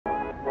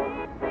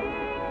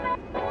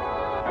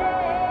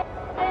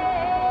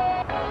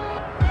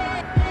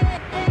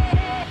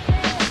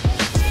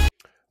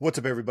What's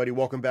up, everybody?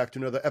 Welcome back to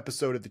another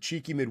episode of the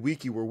Cheeky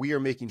Midweeky, where we are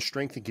making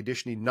strength and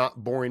conditioning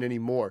not boring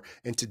anymore.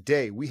 And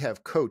today we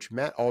have Coach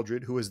Matt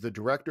Aldred, who is the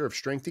Director of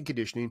Strength and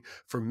Conditioning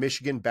for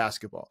Michigan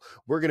Basketball.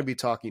 We're going to be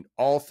talking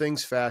all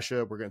things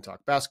fascia. We're going to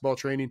talk basketball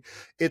training.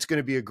 It's going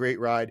to be a great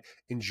ride.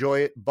 Enjoy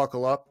it.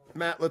 Buckle up.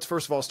 Matt, let's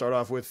first of all start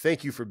off with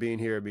thank you for being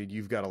here. I mean,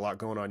 you've got a lot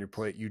going on your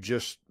plate. You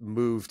just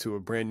moved to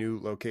a brand new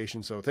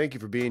location. So thank you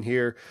for being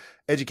here,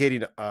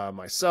 educating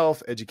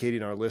myself,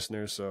 educating our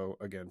listeners. So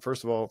again,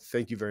 first of all,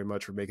 thank you very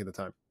much for making the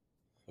time.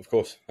 Of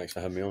course. Thanks for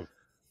having me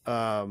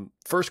on.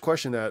 First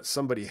question that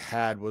somebody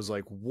had was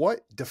like, what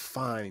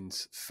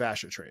defines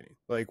fascia training?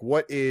 Like,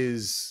 what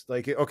is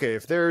like, okay,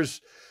 if there's,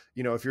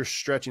 if you're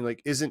stretching,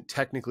 like, isn't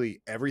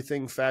technically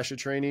everything fascia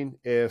training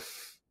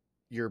if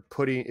you're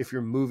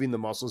moving the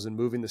muscles and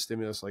moving the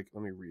stimulus? Like,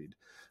 let me read.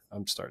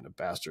 I'm starting to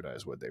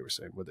bastardize what they were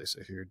saying. What they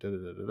say here.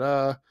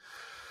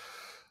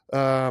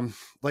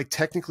 Like,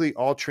 technically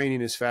all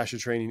training is fascia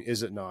training,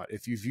 is it not?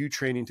 If you view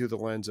training through the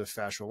lens of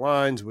fascial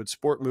lines, would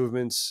sport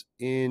movements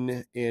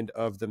in and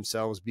of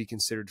themselves be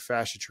considered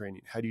fascia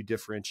training? How do you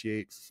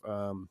differentiate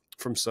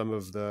from some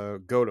of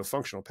the go-to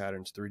functional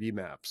patterns, 3D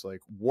maps?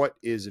 Like, what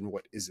is and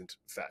what isn't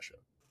fascia?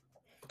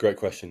 Great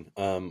question.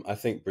 I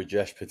think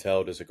Brajesh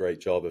Patel does a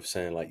great job of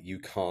saying, like, you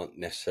can't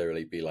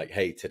necessarily be like,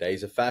 hey,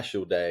 today's a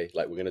fascial day.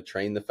 Like, we're going to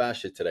train the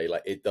fascia today.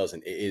 Like, it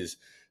doesn't. It is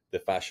the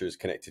fascia is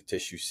connective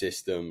tissue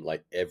system.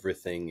 Like,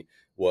 everything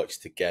works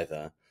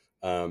together.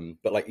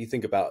 But like, you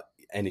think about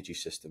energy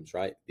systems,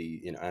 right?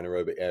 The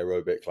anaerobic,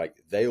 aerobic,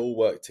 like, they all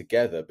work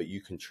together, but you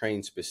can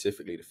train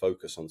specifically to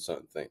focus on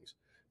certain things.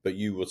 But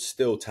you will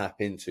still tap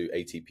into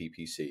ATP,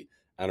 PC,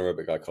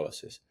 anaerobic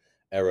glycolysis,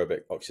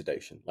 aerobic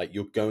oxidation. Like,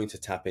 you're going to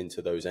tap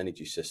into those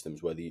energy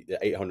systems where the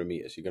 800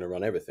 meters, you're going to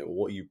run everything. Well,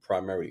 what are you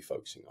primarily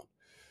focusing on?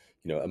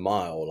 A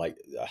mile, like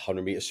a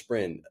 100-meter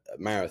sprint, a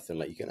marathon,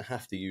 like, you're going to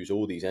have to use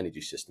all these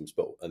energy systems.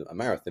 But a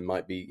marathon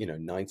might be,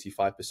 95%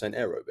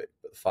 aerobic,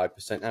 but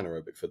 5%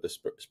 anaerobic for the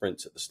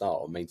sprints at the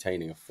start, or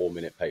maintaining a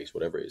 4-minute pace,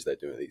 whatever it is they're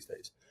doing these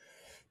days.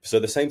 So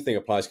the same thing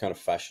applies kind of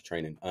fascia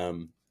training.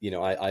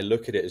 I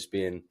look at it as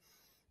being,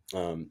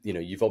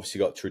 you've obviously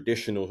got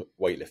traditional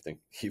weightlifting.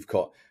 You've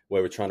got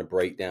where we're trying to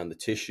break down the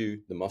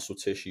tissue, the muscle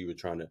tissue. We're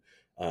trying to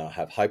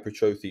have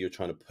hypertrophy. You're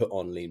trying to put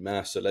on lean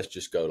mass. So let's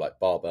just go like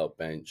barbell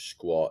bench,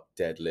 squat,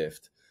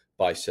 deadlift,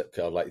 bicep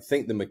curl. Like,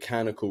 think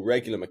the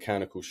regular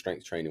mechanical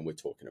strength training we're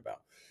talking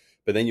about.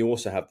 But then you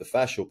also have the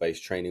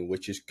fascial-based training,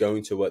 which is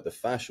going to work the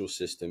fascial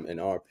system, in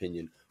our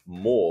opinion,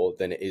 more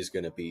than it is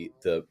going to be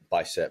the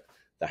bicep,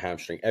 the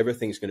hamstring.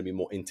 Everything's going to be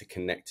more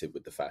interconnected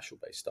with the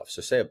fascial-based stuff.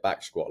 So say a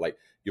back squat, like,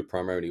 you're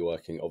primarily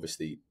working,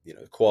 obviously, the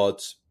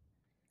quads,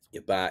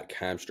 your back,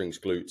 hamstrings,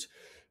 glutes.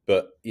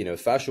 But,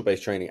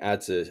 fascial-based training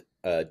adds a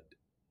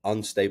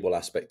unstable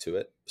aspect to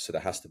it. So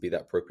there has to be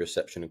that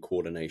proprioception and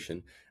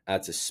coordination,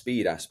 adds a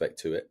speed aspect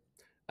to it,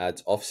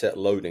 adds offset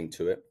loading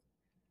to it,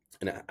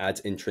 and it adds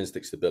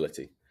intrinsic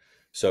stability.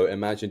 So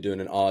imagine doing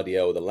an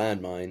RDL with a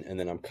landmine, and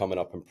then I'm coming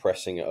up and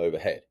pressing it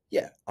overhead.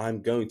 Yeah,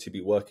 I'm going to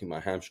be working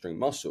my hamstring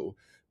muscle,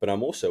 but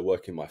I'm also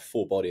working my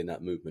full body in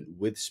that movement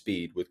with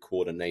speed, with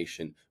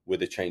coordination,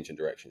 with a change in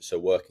direction. So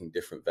working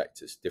different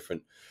vectors,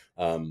 different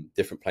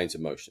planes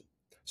of motion.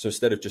 So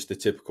instead of just the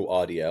typical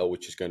RDL,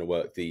 which is going to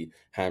work the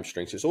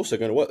hamstrings, it's also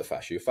going to work the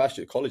fascia. Your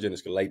fascia, collagen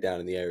is going to lay down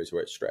in the areas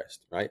where it's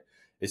stressed, right?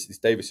 It's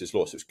Davis's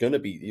law. So it's going to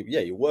be,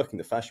 you're working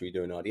the fascia, you're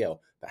doing RDL,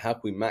 but how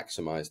can we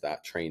maximize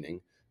that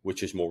training,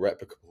 which is more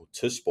replicable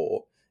to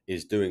sport,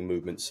 is doing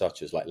movements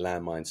such as like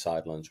landmine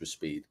side lunge with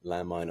speed,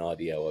 landmine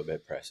RDL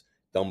overhead press,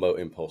 dumbbell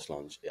impulse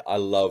lunge. I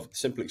love,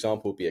 simple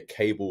example would be a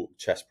cable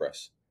chest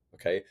press.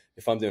 Okay.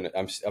 If I'm doing it,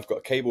 I've got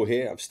a cable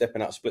here, I'm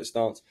stepping out split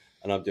stance,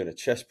 and I'm doing a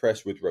chest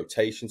press with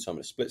rotation. So I'm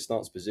in a split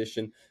stance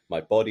position.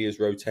 My body is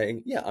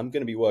rotating. Yeah, I'm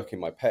going to be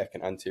working my pec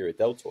and anterior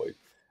deltoid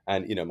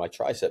and, my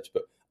triceps,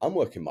 but I'm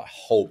working my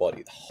whole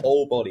body. The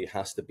whole body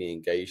has to be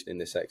engaged in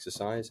this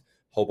exercise.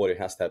 Whole body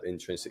has to have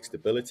intrinsic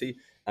stability,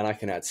 and I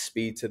can add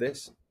speed to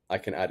this. I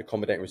can add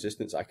accommodating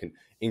resistance. I can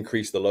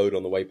increase the load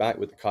on the way back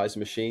with the Kaiser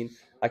machine.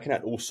 I can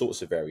add all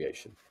sorts of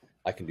variation.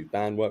 I can do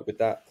band work with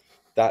that.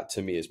 That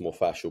to me is more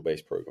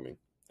fascial-based programming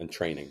and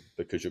training,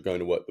 because you're going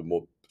to work the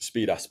more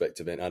speed aspect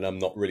of it. And I'm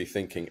not really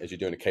thinking, as you're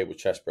doing a cable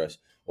chest press,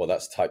 well,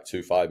 that's type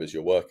 2 fibers,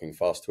 you're working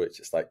fast twitch.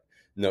 It's like,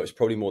 no, it's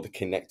probably more the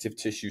connective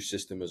tissue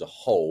system as a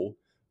whole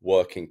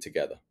working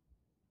together.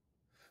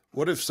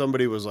 What if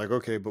somebody was like,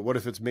 okay, but what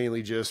if it's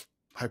mainly just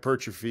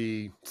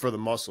hypertrophy for the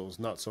muscles,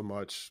 not so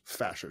much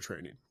fascia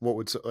training? What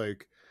would,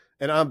 like,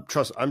 and I'm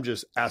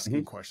just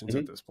asking questions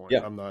at this point.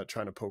 Yeah. I'm not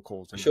trying to poke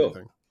holes in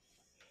anything.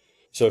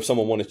 So if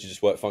someone wanted to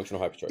just work functional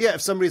hypertrophy. Yeah,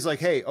 if somebody's like,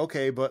 hey,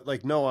 okay, but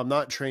like, no, I'm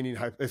not training.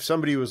 If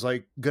somebody was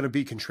like going to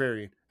be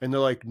contrarian and they're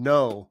like,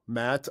 no,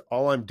 Matt,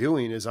 all I'm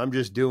doing is I'm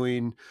just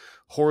doing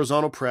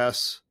horizontal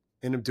press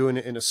and I'm doing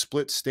it in a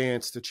split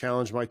stance to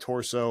challenge my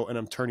torso, and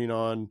I'm turning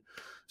on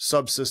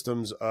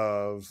subsystems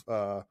of,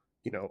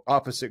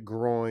 opposite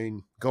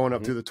groin going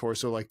up through the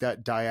torso, like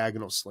that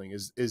diagonal sling.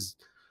 Is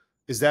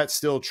that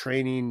still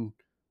training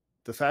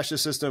the fascia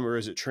system, or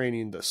is it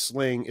training the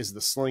sling? Is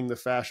the sling the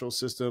fascial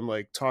system?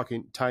 Like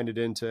tying it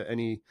into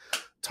any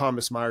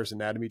Thomas Myers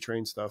anatomy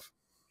train stuff?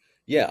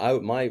 Yeah,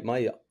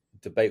 my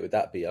debate would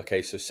that be,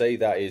 okay, so say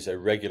that is a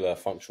regular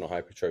functional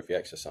hypertrophy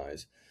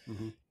exercise.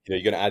 Mm-hmm.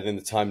 You're going to add in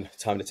the time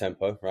to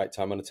tempo, right?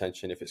 Time under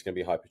tension if it's going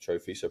to be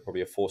hypertrophy, so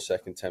probably a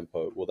 4-second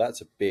tempo. Well, that's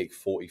a big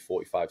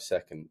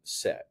 45-second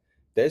set.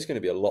 There's going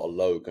to be a lot of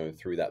load going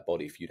through that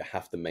body for you to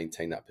have to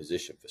maintain that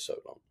position for so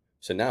long.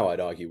 So now I'd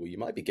argue, well, you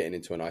might be getting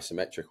into an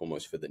isometric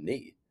almost for the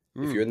knee.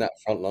 If you're in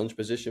that front lunge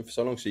position for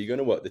so long, so you're going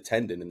to work the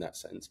tendon in that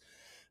sense.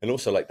 And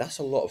also, like, that's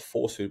a lot of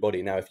force through the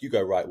body. Now, if you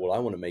go, right, well, I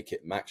want to make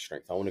it max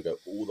strength. I want to go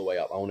all the way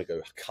up. I want to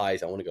go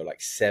Kais. I want to go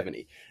like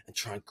 70 and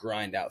try and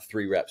grind out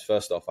 3 reps.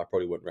 First off, I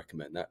probably wouldn't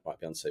recommend that. Might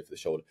be unsafe for the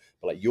shoulder.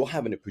 But like, you're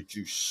having to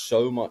produce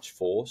so much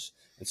force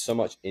and so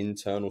much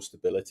internal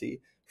stability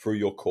through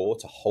your core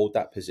to hold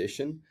that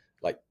position.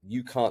 Like,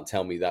 you can't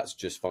tell me that's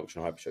just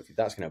functional hypertrophy.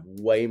 That's going to have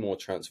way more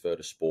transfer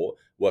to sport,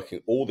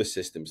 working all the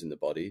systems in the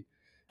body.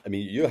 I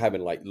mean, you're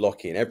having like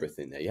lock in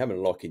everything there. You're having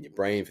to lock in your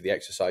brain for the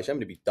exercise. You're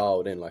having to be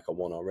dialed in like a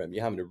 1RM.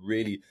 You're having to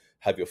really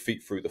have your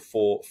feet through the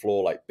floor,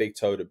 like big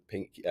toe to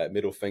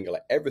middle finger.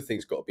 Like,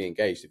 everything's got to be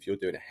engaged if you're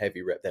doing a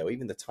heavy rep there, or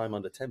even the time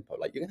under tempo.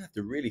 Like, you're going to have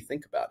to really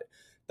think about it.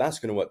 That's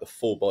going to work the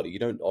full body. You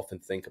don't often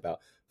think about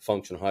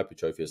functional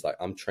hypertrophy as like,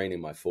 I'm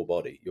training my full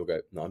body. You'll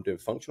go, no, I'm doing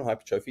functional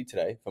hypertrophy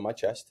today for my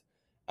chest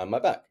and my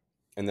back.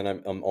 And then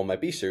I'm on my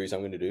B series,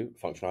 I'm going to do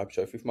functional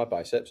hypertrophy for my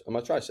biceps and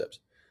my triceps.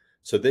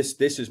 So this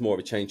is more of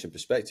a change in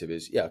perspective.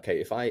 Is, yeah, okay,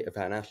 if I have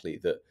an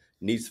athlete that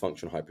needs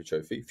functional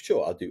hypertrophy,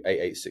 sure, I'll do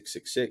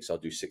 8-8-6-6-6, I'll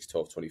do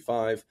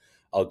 6-12-25,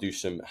 I'll do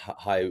some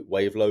high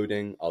wave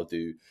loading, I'll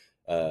do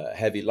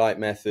heavy light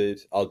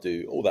method, I'll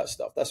do all that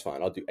stuff. That's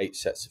fine. I'll do 8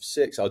 sets of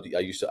 6. I'll do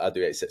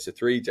 8 sets of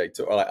 3,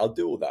 J2. I'll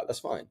do all that. That's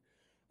fine.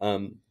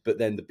 But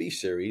then the B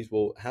series,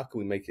 well, how can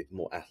we make it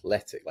more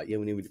athletic? Like, yeah,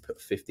 we need to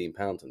put 15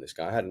 pounds on this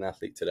guy. I had an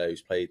athlete today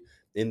who's played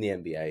in the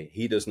NBA.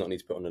 He does not need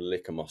to put on a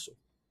lick of muscle.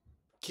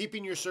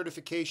 Keeping your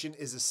certification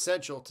is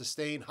essential to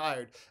staying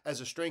hired as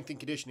a strength and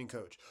conditioning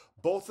coach.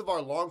 Both of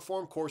our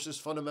long-form courses,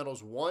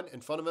 Fundamentals 1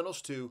 and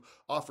Fundamentals 2,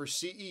 offer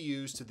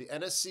CEUs to the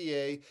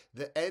NSCA,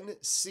 the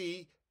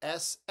NCSF,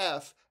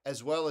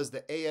 as well as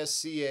the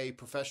ASCA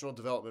professional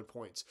development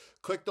points.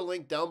 Click the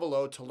link down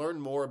below to learn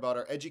more about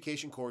our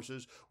education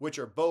courses, which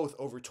are both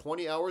over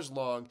 20 hours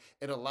long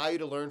and allow you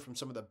to learn from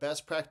some of the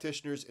best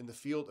practitioners in the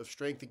field of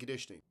strength and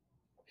conditioning.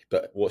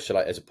 But what should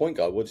I, as a point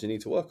guard, what does he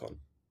need to work on?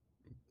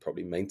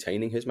 Probably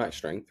maintaining his max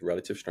strength,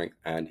 relative strength,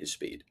 and his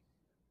speed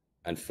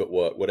and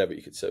footwork, whatever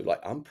you could say. Like,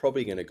 I'm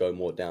probably going to go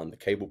more down the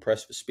cable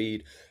press for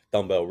speed,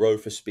 dumbbell row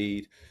for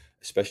speed,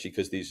 especially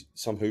because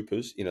some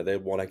hoopers, they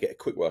want to get a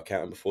quick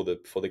workout before they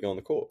go on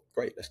the court.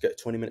 Great, let's get a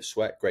 20-minute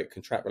sweat. Great,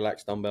 contract,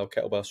 relax, dumbbell,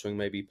 kettlebell swing,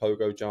 maybe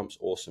pogo jumps,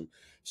 awesome.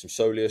 Some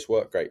soleus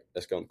work. Great,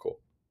 let's go on the court.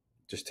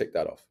 Just tick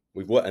that off.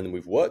 We've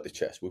worked the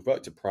chest. We've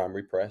worked a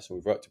primary press, and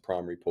we've worked a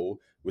primary pull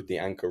with the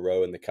anchor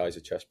row and the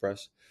Kaiser chest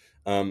press.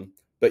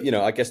 But,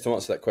 I guess to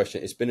answer that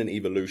question, it's been an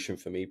evolution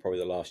for me probably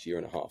the last year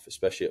and a half,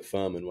 especially at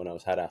Furman when I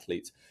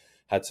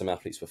had some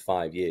athletes for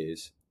 5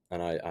 years.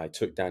 And I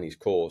took Danny's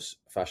course,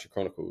 Fascia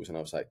Chronicles, and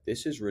I was like,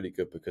 this is really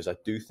good because I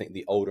do think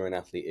the older an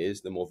athlete is,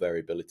 the more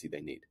variability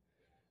they need.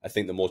 I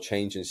think the more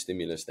change and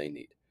stimulus they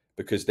need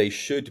because they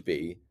should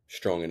be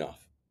strong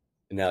enough.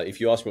 Now,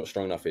 if you ask me what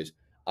strong enough is,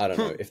 I don't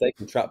know. If they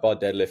can trap bar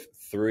deadlift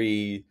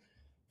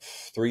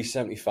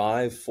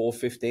 375,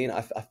 415,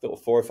 I feel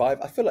 405.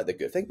 I feel like they're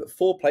good. If they can put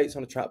 4 plates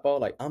on a trap bar,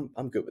 like I'm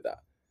good with that.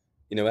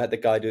 I had the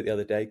guy do it the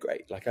other day.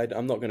 Great. Like,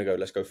 I'm not going to go,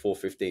 let's go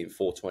 415,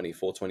 420,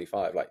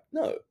 425. Like,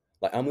 no.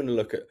 Like, I'm going to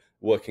look at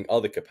working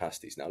other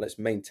capacities now. Let's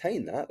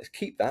maintain that. Let's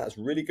keep that. That's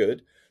really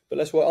good. But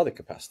let's work other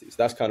capacities.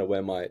 That's kind of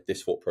where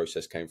this thought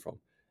process came from,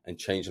 and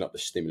changing up the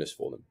stimulus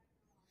for them.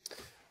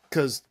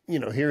 Because,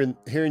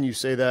 hearing you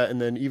say that, and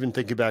then even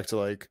thinking back to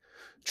like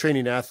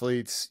training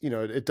athletes,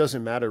 it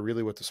doesn't matter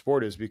really what the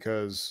sport is,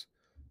 because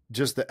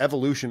just the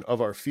evolution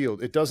of our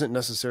field, it doesn't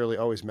necessarily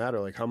always matter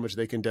like how much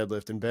they can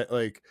deadlift and bend,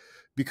 like,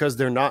 because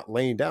they're not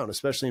laying down,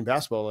 especially in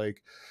basketball,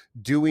 like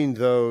doing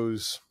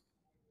those,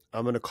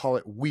 I'm going to call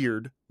it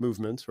weird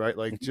movements, right?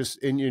 Like just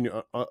in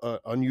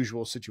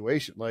unusual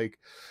situation, like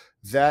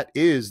that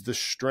is the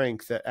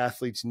strength that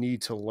athletes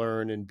need to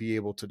learn and be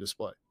able to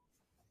display.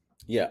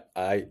 Yeah.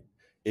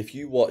 If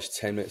you watch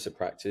 10 minutes of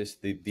practice,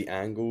 the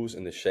angles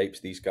and the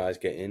shapes these guys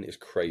get in is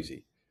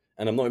crazy.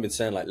 And I'm not even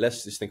saying like,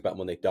 let's just think about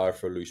when they dive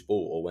for a loose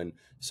ball, or when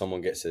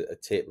someone gets a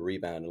tip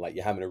rebound and like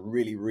you're having a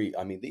really,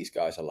 I mean, these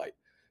guys are like,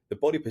 the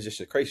body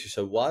position is crazy.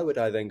 So why would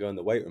I then go in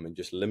the weight room and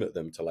just limit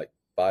them to like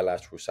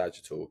bilateral,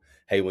 sagittal?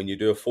 Hey, when you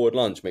do a forward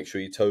lunge, make sure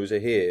your toes are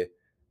here.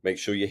 Make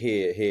sure you're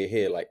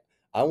here. Like,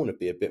 I want to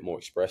be a bit more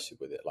expressive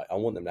with it. Like, I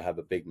want them to have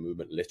a big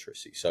movement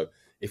literacy. So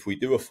if we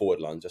do a forward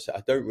lunge, I say,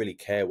 I don't really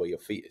care where your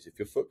feet is. If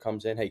your foot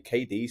comes in, hey,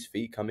 KD's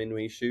feet come in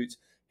when he shoots,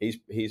 he's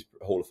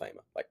Hall of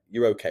Famer. Like,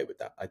 you're okay with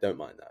that. I don't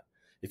mind that.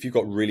 If you've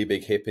got really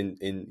big hip in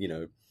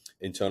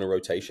internal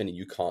rotation and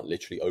you can't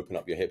literally open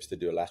up your hips to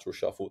do a lateral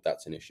shuffle,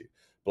 that's an issue.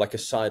 But like a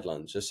side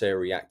lunge, let's say a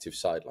reactive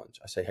side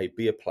lunge, I say, hey,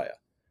 be a player.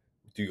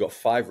 you got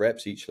 5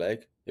 reps each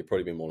leg. It'd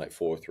probably be more like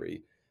 4 or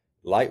 3.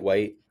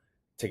 Lightweight,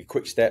 take a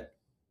quick step,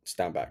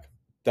 stand back.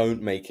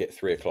 Don't make it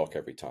 3 o'clock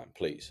every time,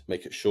 please.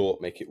 Make it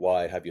short, make it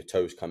wide, have your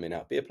toes coming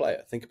out. Be a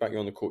player. Think about you're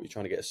on the court,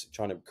 you're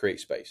trying to create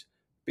space.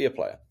 Be a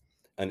player.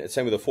 And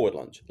same with a forward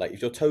lunge. Like,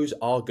 if your toes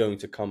are going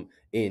to come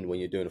in when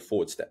you're doing a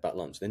forward step back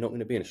lunge, they're not going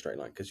to be in a straight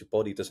line because your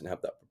body doesn't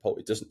have that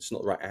propulsion. It's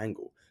not the right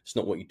angle. It's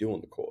not what you do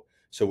on the court.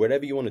 So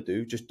whatever you want to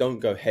do, just don't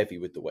go heavy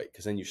with the weight,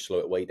 because then you slow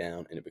it way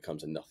down and it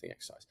becomes a nothing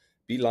exercise.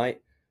 Be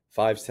light,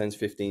 5s, 10s,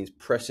 15s,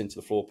 press into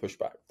the floor, push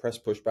back, press,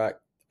 push back.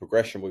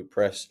 Progression will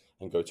press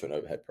and go to an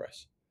overhead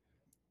press.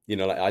 You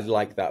know, like, I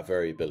like that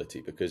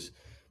variability because,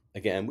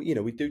 again,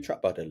 we do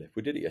trap bar deadlift.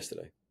 We did it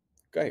yesterday.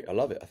 Great. I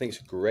love it. I think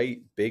it's a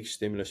great big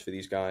stimulus for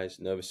these guys,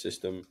 nervous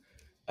system.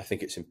 I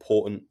think it's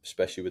important,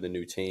 especially with a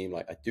new team.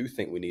 Like, I do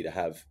think we need to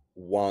have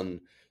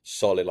one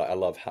solid, like, I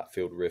love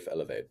Hatfield Riff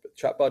elevated, but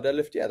trap bar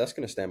deadlift, yeah, that's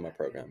going to stay in my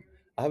program.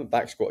 I haven't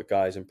back squatted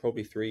guys in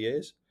probably 3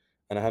 years,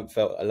 and I haven't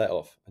felt a let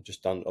off. I've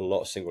just done a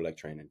lot of single leg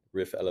training,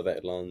 riff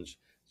elevated lunge.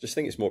 Just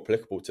think it's more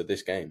applicable to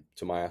this game,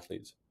 to my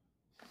athletes.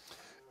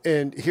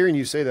 And hearing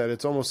you say that,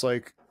 it's almost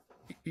like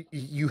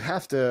you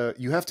have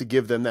to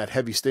give them that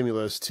heavy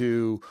stimulus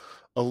to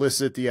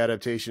elicit the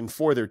adaptation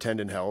for their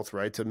tendon health,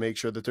 right? To make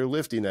sure that they're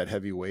lifting that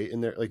heavy weight,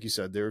 and like you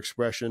said, their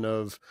expression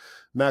of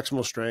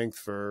maximal strength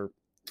for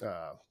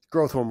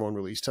growth hormone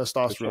release,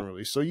 testosterone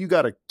release. So you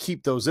got to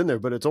keep those in there,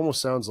 but it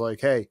almost sounds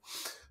like, hey,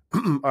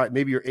 all right,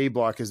 maybe your A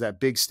block is that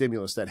big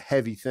stimulus, that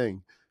heavy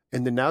thing.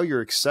 And then now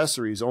your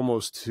accessories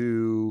almost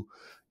to,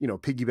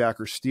 piggyback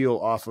or steal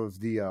off of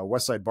the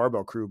Westside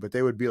Barbell crew, but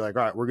they would be like,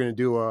 all right, we're going to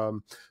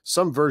do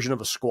some version of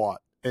a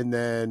squat. And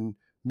then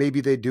maybe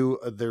they do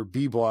their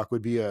B block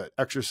would be a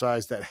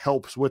exercise that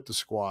helps with the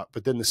squat,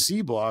 but then the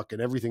C block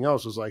and everything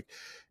else was like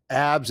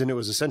abs, and it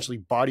was essentially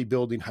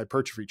bodybuilding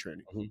hypertrophy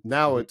training.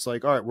 Now it's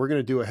like, all right, we're going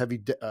to do a heavy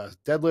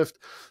deadlift,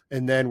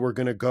 and then we're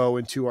going to go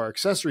into our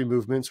accessory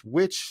movements,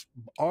 which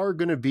are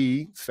going to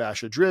be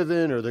fascia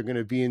driven, or they're going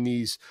to be in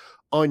these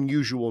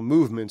unusual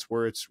movements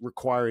where it's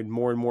requiring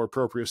more and more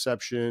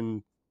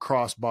proprioception,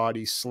 cross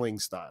body, sling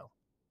style.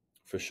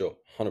 For sure.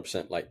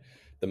 100%. Like,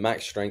 the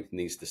max strength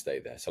needs to stay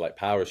there. So, like,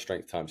 power is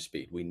strength times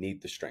speed. We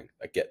need the strength.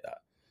 I get that.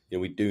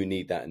 We do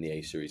need that in the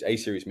A series. A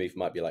series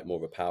might be like more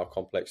of a power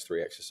complex,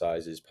 3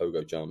 exercises,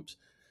 pogo jumps,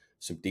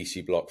 some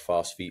DC block,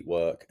 fast feet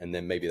work, and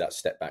then maybe that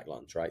step back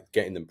lunge, right?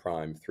 Getting them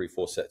primed,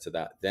 3-4 sets of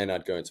that. Then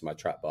I'd go into my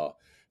trap bar.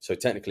 So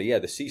technically, yeah,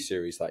 the C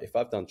series, like, if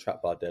I've done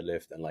trap bar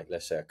deadlift and, like,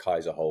 let's say a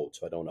Kaiser hold,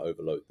 so I don't want to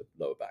overload the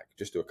lower back,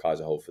 just do a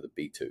Kaiser hold for the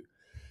B2.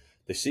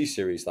 The C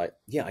series, like,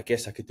 yeah, I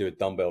guess I could do a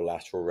dumbbell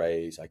lateral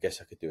raise. I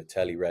guess I could do a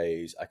telly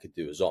raise. I could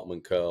do a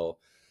Zottman curl.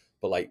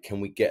 But, like, can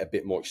we get a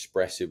bit more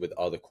expressive with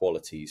other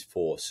qualities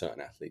for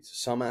certain athletes?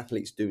 Some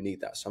athletes do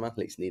need that. Some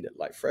athletes need it.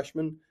 Like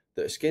freshmen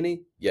that are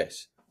skinny,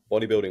 yes.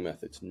 Bodybuilding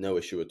methods, no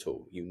issue at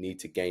all. You need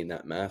to gain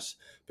that mass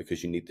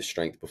because you need the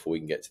strength before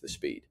you can get to the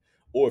speed.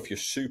 Or if you're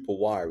super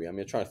wiry, I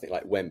mean, I'm trying to think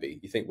like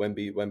Wemby. You think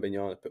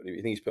Wembenyama, you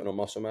think he's putting on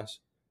muscle mass?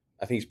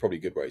 I think he's probably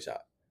good where he's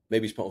at.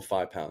 Maybe he's putting on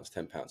 5 pounds,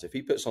 10 pounds. If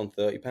he puts on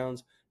 30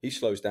 pounds, he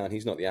slows down.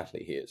 He's not the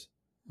athlete he is.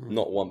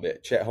 Not one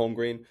bit. Chet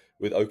Holmgreen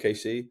with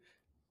OKC,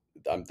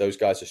 those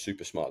guys are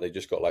super smart. They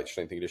just got, like,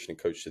 strength and conditioning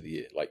coach of the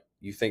year. Like,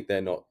 you think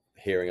they're not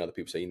hearing other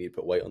people say you need to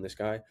put weight on this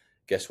guy?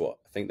 Guess what?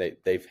 I think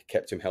they've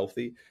kept him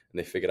healthy and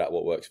they figured out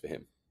what works for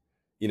him.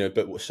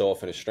 But so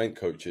often as strength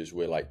coaches,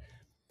 we're like,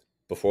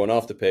 before and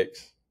after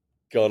pics,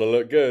 gotta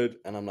look good.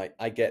 And I'm like,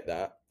 I get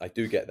that. I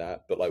do get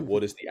that. But, like,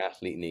 what does the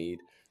athlete need?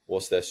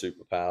 What's their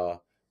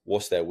superpower?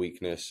 What's their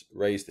weakness?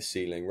 Raise the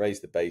ceiling,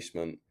 raise the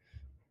basement.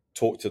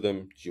 Talk to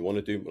them. Do you want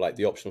to do, like,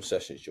 the optional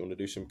sessions? Do you want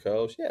to do some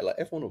curls? Yeah, like,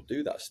 everyone will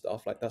do that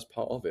stuff. Like, that's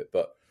part of it.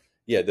 But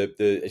yeah,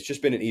 it's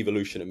just been an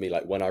evolution of me.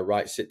 Like, when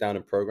I sit down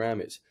and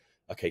program, it's,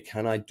 okay,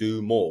 can I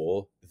do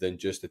more than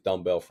just a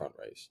dumbbell front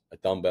raise, a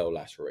dumbbell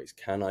lateral raise?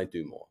 Can I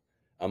do more?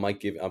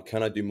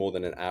 Can I do more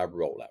than an ab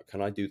rollout?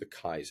 Can I do the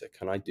Kaiser?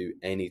 Can I do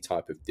any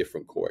type of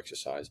different core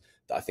exercise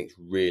that I think is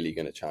really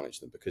going to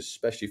challenge them? Because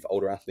especially for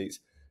older athletes,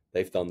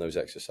 they've done those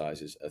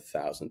exercises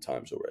 1,000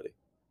 times already.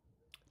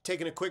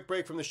 Taking a quick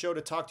break from the show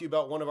to talk to you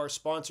about one of our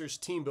sponsors,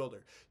 TeamBuildr.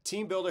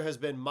 TeamBuildr has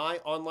been my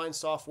online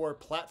software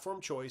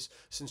platform choice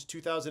since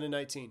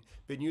 2019.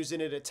 Been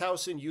using it at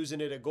Towson, using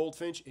it at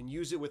Goldfinch, and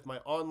use it with my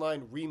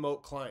online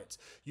remote clients.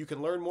 You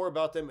can learn more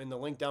about them in the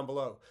link down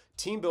below.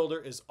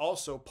 TeamBuildr is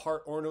also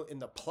part owner in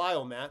the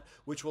Plyomat,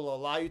 which will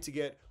allow you to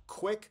get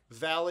quick,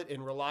 valid,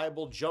 and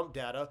reliable jump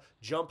data,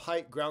 jump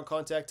height, ground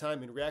contact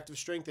time, and reactive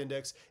strength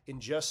index in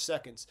just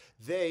seconds.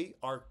 They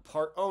are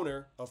part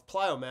owner of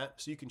Plyomat,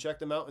 so you can check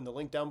them out in the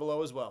link down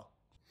below as well.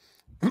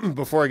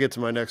 Before I get to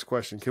my next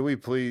question,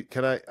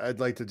 I'd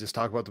like to just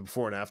talk about the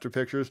before and after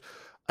pictures.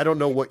 I don't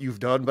know what you've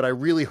done, but I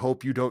really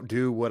hope you don't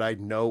do what I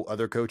know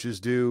other coaches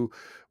do,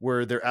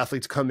 where their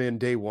athletes come in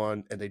day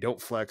one and they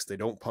don't flex, they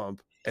don't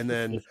pump. And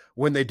then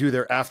when they do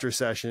their after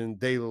session,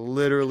 they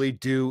literally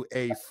do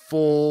a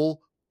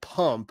full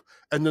pump.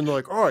 And then they're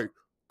like, all right,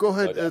 go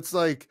ahead. It's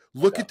like,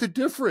 look at the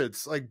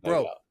difference. Like,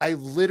 bro, I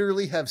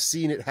literally have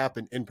seen it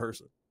happen in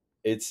person.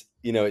 it's,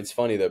 you know, it's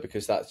funny though,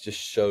 because that just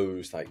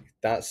shows like,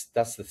 that's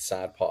the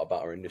sad part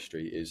about our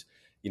industry is,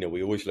 you know,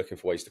 we're always looking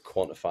for ways to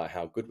quantify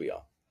how good we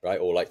are, right?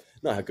 Or like,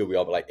 not how good we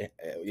are, but like,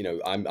 you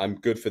know, I'm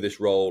good for this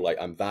role, like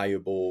I'm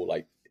valuable,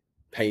 like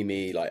pay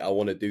me, like I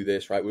want to do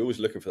this, right? We're always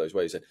looking for those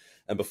ways.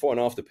 And before and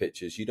after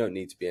pictures, you don't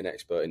need to be an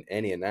expert in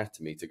any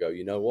anatomy to go,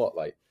 you know what,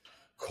 like,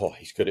 God,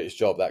 he's good at his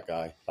job, that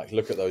guy. Like,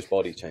 look at those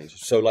body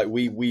changes. So like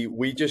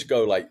we just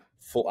go like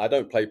full. I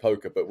don't play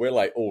poker, but we're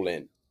like all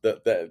in.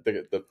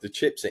 The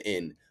chips are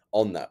in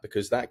on that,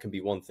 because that can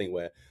be one thing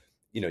where,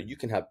 you know, you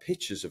can have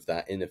pictures of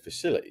that in a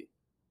facility,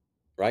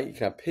 right? You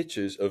can have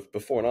pictures of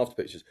before and after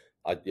pictures.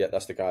 Yeah,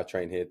 that's the guy I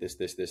train here. This.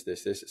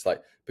 It's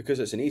like, because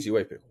it's an easy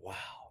way. But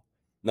wow.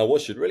 Now,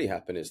 what should really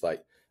happen is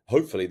like,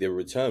 hopefully the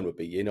return would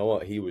be, you know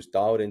what, he was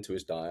dialed into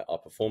his diet. Our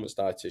performance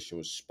dietitian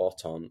was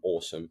spot on,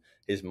 awesome.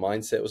 His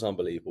mindset was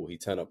unbelievable. He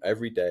turned up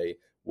every day,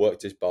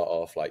 worked his butt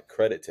off, like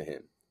credit to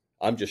him.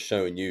 I'm just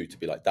showing you to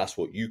be like, that's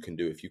what you can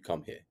do if you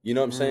come here. You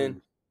know what I'm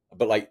saying?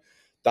 But like,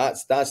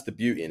 that's the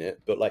beauty in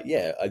it. But like,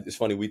 yeah, it's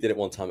funny. We did it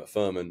one time at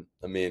Furman,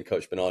 and me and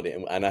Coach Bernardi,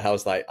 and I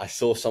was like, I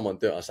saw someone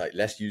do it. I was like,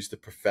 let's use the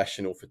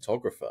professional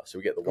photographer. So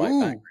we get the white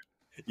background.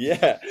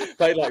 Yeah,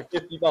 paid like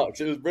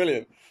 $50. It was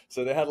brilliant.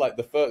 So they had like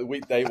the first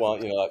week, day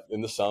one, you know, like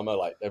in the summer,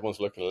 like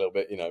everyone's looking a little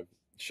bit, you know,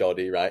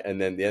 shoddy, right? And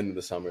then the end of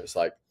the summer, it's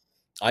like,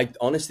 I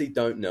honestly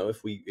don't know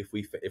if we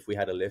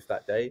had a lift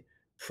that day.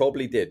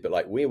 Probably did, but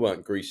like we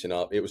weren't greasing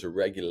up. It was a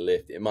regular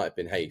lift. It might have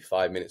been, hey,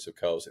 5 minutes of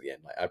curls at the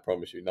end. Like I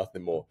promise you,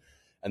 nothing more.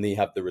 And then you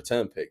have the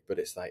return pick, but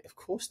it's like, of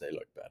course they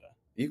look better.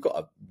 You've got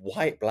a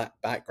white black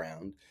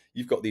background.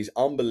 You've got these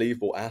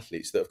unbelievable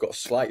athletes that have got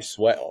slight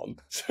sweat on.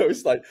 So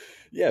it's like,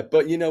 yeah,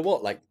 but you know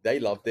what? Like they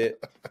loved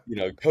it. You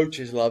know,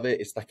 coaches love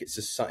it. It's like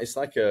it's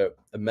like a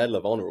medal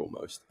of honor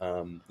almost.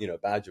 You know,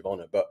 badge of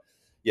honor. But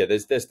yeah,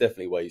 there's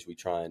definitely ways we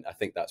try, and I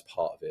think that's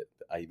part of it.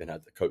 I even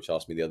had the coach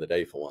ask me the other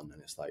day for one,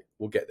 and it's like,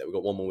 we'll get there. We've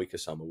got one more week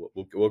of summer.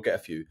 We'll get a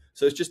few.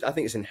 So it's just, I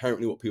think it's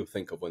inherently what people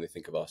think of when they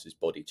think of us is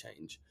body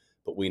change.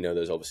 But we know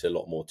there's obviously a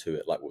lot more to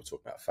it. Like we'll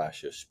talk about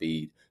fascia,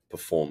 speed,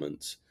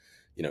 performance,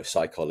 you know,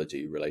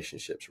 psychology,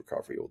 relationships,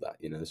 recovery, all that.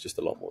 You know, there's just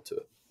a lot more to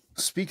it.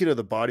 Speaking of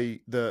the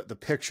body, the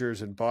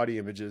pictures and body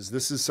images,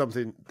 this is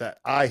something that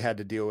I had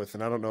to deal with,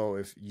 and I don't know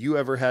if you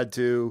ever had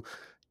to,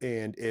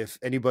 and if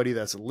anybody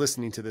that's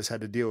listening to this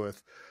had to deal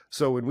with.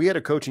 So when we had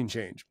a coaching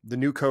change, the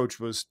new coach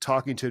was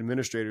talking to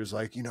administrators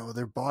like, you know,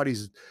 their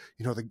bodies,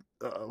 you know,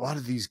 a lot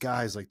of these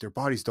guys, like their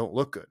bodies don't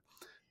look good.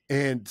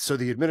 And so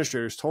the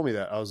administrators told me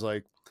that. I was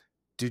like,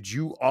 did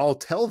you all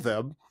tell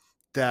them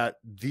that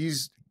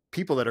these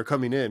people that are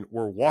coming in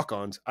were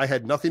walk-ons? I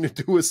had nothing to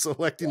do with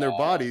selecting their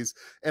bodies,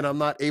 and I'm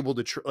not able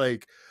to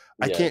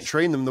I can't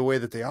train them the way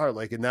that they are.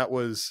 Like, and that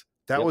was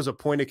a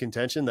point of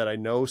contention that I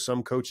know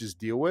some coaches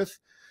deal with.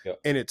 Yep.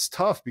 And it's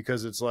tough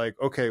because it's like,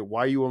 okay,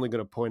 why are you only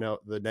going to point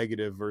out the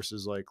negative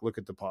versus like, look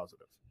at the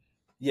positive?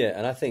 Yeah.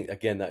 And I think,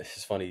 again,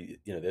 that's funny.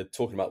 You know, they're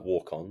talking about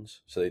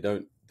walk-ons. So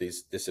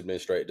this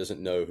administrator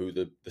doesn't know who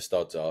the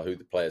studs are, who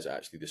the players are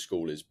actually the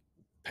school is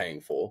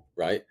paying for,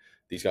 right?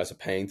 These guys are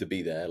paying to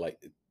be there.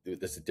 Like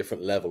there's a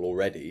different level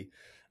already.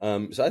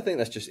 So I think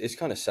that's just, it's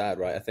kind of sad,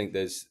 right? I think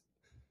there's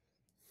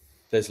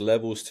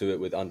levels to it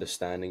with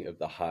understanding of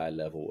the higher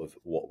level of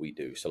what we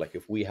do. So like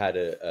if we had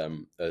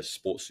a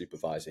sports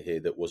supervisor here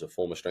that was a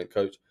former strength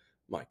coach,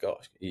 my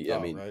gosh,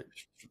 right.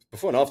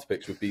 Before and after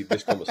pics would be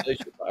this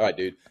conversation. All right,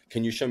 dude,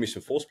 can you show me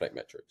some force plate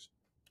metrics?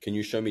 Can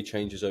you show me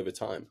changes over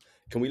time?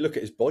 Can we look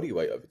at his body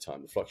weight over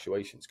time, the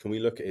fluctuations? Can we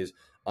look at his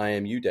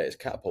IMU data, his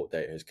catapult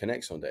data, his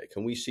Connexon data?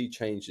 Can we see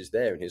changes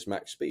there in his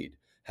max speed?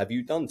 Have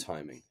you done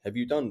timing? Have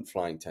you done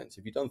flying tents?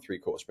 Have you done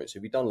 3/4 sprints?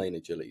 Have you done lane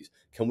agilities?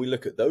 Can we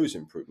look at those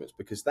improvements?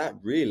 Because that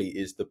really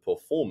is the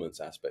performance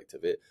aspect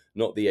of it,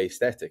 not the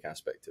aesthetic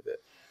aspect of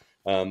it.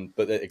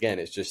 But again,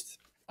 it's just,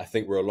 I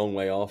think we're a long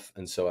way off.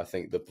 And so I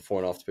think the before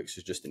and after pics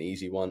is just an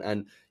easy one.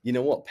 And you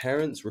know what?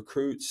 Parents,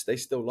 recruits, they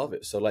still love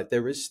it. So like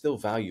there is still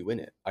value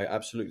in it. I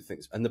absolutely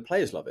think, and the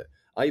players love it.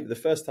 The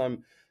first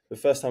time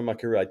in my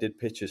career, I did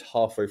pitches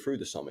halfway through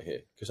the summer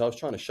here because I was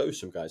trying to show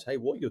some guys, hey,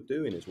 what you're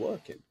doing is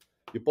working.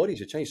 Your bodies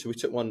have changed. So we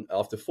took one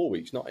after 4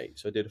 weeks, not 8.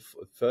 So I did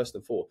a first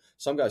and 4.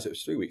 Some guys, it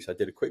was 3 weeks. I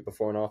did a quick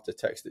before and after,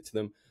 texted it to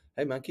them.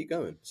 Hey, man, keep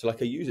going. So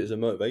like I use it as a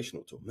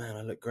motivational tool. Man,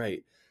 I look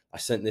great. I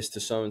sent this to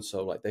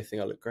so-and-so. Like they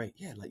think I look great.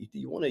 Yeah, like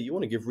you want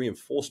to give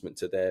reinforcement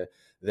to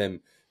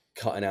them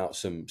cutting out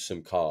some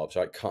carbs,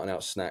 right? Cutting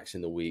out snacks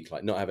in the week,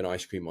 like not having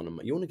ice cream on them.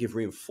 You want to give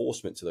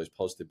reinforcement to those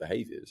positive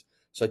behaviors.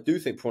 So I do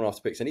think before and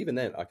after pics, and even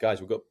then, guys,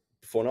 we've got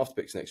before and after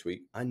pics next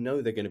week. I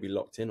know they're going to be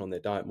locked in on their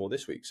diet more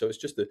this week. So it's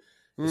just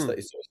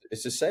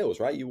it's a sales,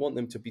 right? You want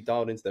them to be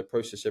dialed into their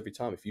process every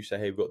time. If you say,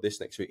 hey, we've got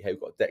this next week, hey, we've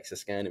got a DEXA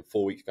scan in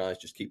 4 weeks, guys,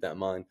 just keep that in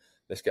mind.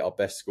 Let's get our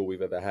best score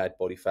we've ever had,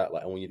 body fat.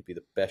 Like I want you to be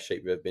the best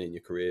shape you've ever been in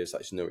your careers.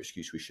 Like there's no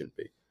excuse we shouldn't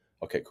be.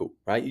 Okay, cool,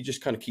 right? You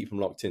just kind of keep them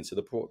locked in. So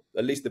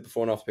at least the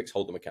before and after pics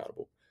hold them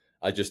accountable.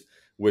 I just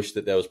wish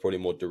that there was probably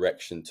more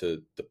direction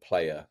to the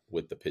player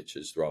with the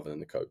pictures rather than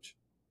the coach.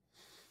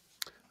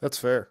 That's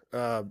fair.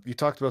 You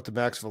talked about the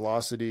max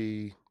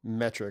velocity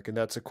metric? And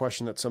that's a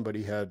question that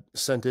somebody had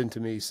sent in to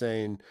me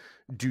saying,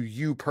 do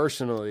you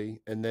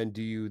personally, and then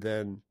do you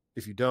then,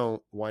 if you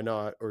don't, why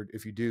not? Or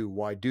if you do,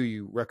 why do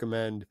you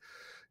recommend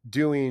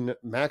doing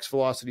max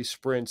velocity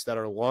sprints that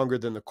are longer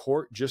than the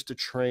court just to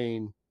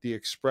train the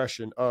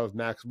expression of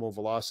maximal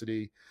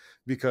velocity?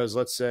 Because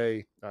let's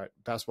say, all right,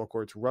 basketball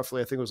courts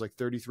roughly, I think it was like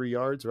 33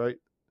 yards, right?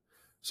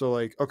 So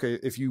like, okay,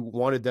 if you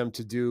wanted them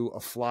to do a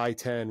fly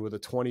 10 with a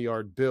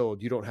 20-yard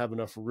build, you don't have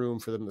enough room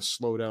for them to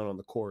slow down on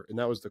the court. And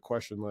that was the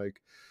question,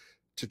 like,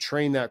 to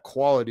train that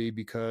quality,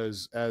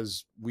 because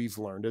as we've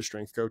learned as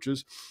strength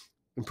coaches,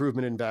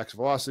 improvement in max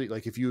velocity,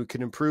 like if you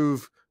can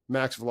improve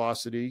max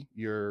velocity,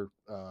 your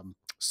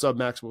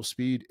sub-maximal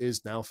speed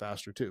is now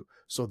faster too.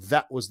 So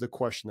that was the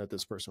question that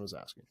this person was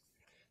asking.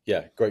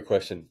 Yeah, great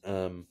question.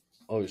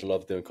 I always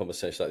love doing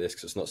conversations like this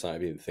because it's not something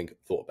I've even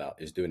thought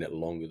about, is doing it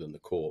longer than the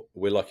court.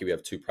 We're lucky we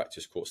have 2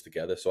 practice courts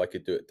together, so I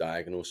could do it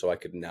diagonal, so I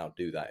could now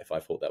do that if I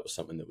thought that was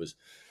something that was,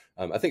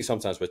 I think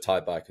sometimes we're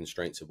tied by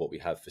constraints of what we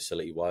have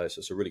facility-wise. So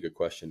it's a really good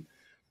question.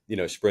 You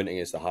know, sprinting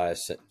is the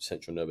highest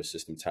central nervous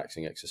system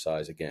taxing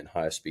exercise. Again,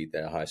 higher speed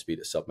there, higher speed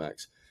at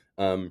submax.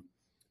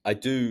 I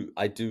do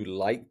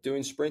like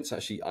doing sprints.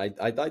 Actually,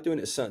 I like doing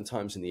it at certain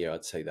times in the year.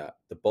 I'd say that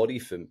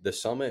the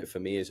summer for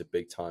me is a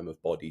big time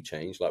of body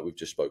change, like we've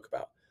just spoke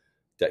about.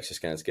 DEXA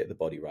scans get the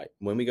body right.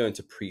 When we go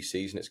into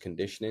preseason, it's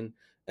conditioning.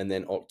 And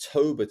then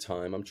October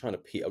time, I'm trying to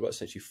peak. I've got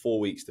essentially 4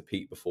 weeks to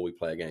peak before we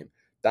play a game.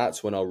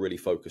 That's when I'll really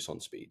focus on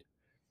speed.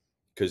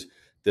 Because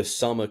the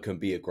summer can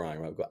be a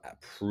grind, right? I've got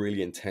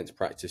really intense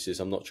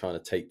practices. I'm not trying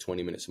to take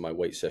 20 minutes of my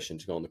weight session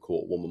to go on the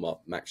court, warm them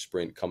up, max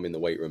sprint, come in the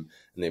weight room,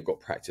 and they've got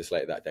practice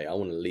later that day. I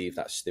want to leave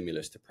that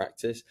stimulus to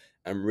practice.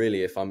 And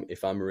really, if I'm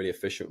really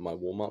efficient with my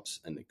warm-ups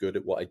and good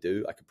at what I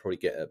do, I could probably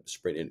get a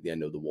sprint in at the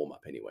end of the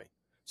warm-up anyway.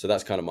 So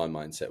that's kind of my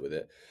mindset with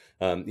it.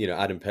 You know,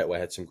 Adam Petway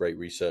had some great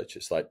research.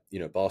 It's like, you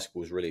know,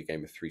 basketball is really a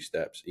game of 3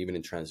 steps. Even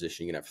in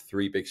transition, you can have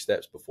 3 big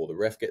steps before the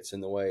ref gets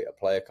in the way, a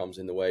player comes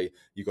in the way,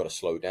 you got to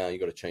slow down, you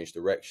got to change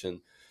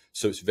direction.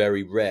 So it's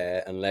very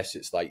rare, unless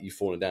it's like you've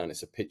fallen down,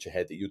 it's a pitch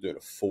ahead that you're doing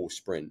a full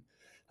sprint.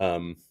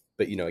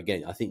 But, you know,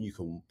 again, I think you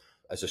can,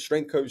 as a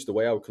strength coach, the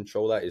way I would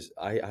control that is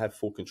I have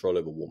full control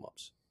over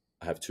warm-ups.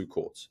 I have 2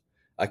 courts.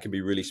 I can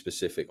be really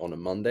specific. On a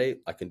Monday,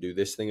 I can do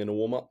this thing in a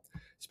warm-up,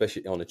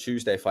 especially on a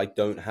Tuesday. If I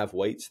don't have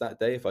weights that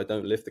day, if I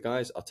don't lift the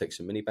guys, I'll take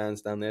some mini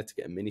bands down there to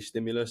get a mini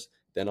stimulus.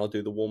 Then I'll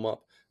do the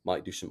warm-up,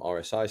 might do some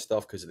RSI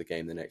stuff because of the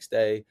game the next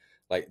day.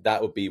 Like,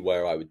 that would be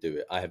where I would do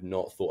it. I have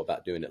not thought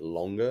about doing it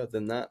longer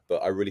than that,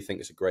 but I really think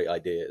it's a great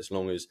idea as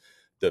long as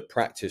the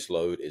practice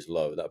load is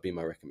low. That would be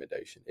my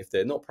recommendation. If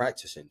they're not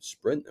practicing,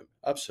 sprint them.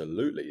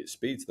 Absolutely.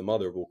 Speed's the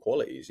mother of all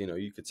qualities. You know,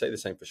 you could say the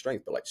same for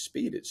strength, but like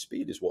speed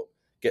is what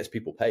gets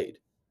people paid.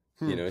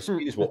 You know,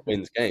 speed is what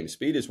wins games.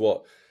 Speed is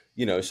what,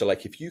 you know, so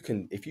like if you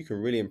can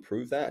really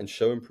improve that and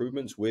show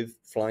improvements with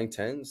flying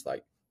 10s,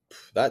 like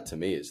that to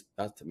me is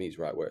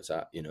right where it's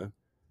at, you know.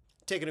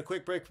 Taking a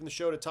quick break from the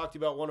show to talk to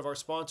you about one of our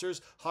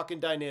sponsors,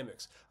 Hawkin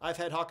Dynamics. I've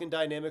had Hawkin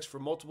Dynamics for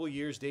multiple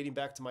years, dating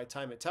back to my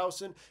time at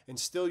Towson, and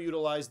still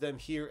utilize them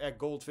here at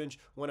Goldfinch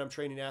when I'm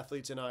training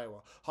athletes in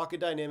Iowa. Hawkin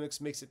Dynamics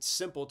makes it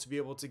simple to be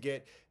able to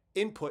get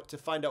input to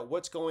find out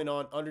what's going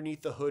on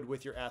underneath the hood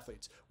with your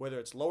athletes. Whether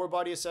it's lower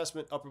body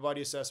assessment, upper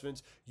body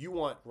assessments, you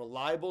want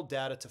reliable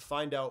data to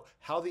find out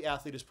how the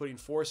athlete is putting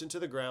force into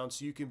the ground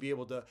so you can be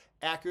able to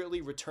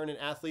accurately return an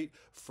athlete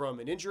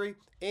from an injury,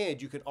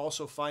 and you can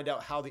also find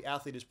out how the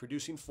athlete is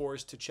producing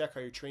force to check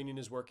how your training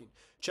is working.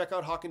 Check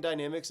out Hawkin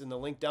Dynamics in the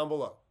link down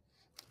below.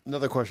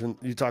 Another question,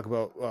 you talk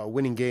about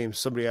winning games.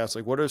 Somebody asked,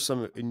 like, what are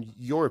some, in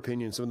your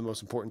opinion, some of the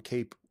most important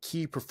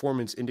key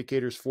performance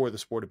indicators for the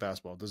sport of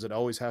basketball? Does it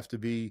always have to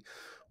be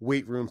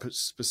weight room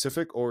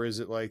specific, or is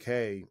it like,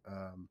 hey,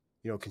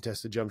 you know,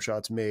 contested jump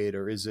shots made,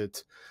 or is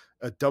it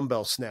a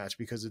dumbbell snatch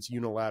because it's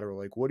unilateral?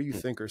 Like, what do you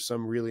think are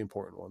some really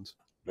important ones?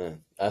 Man,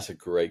 that's a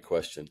great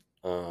question.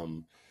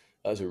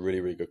 That's a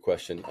really, really good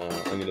question.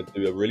 I'm going to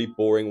do a really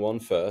boring one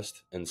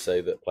first and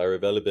say that player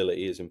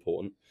availability is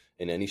important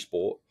in any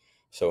sport.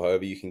 So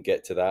however you can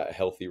get to that, a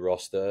healthy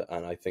roster.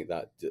 And I think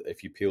that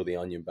if you peel the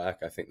onion back,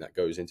 I think that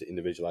goes into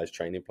individualized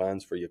training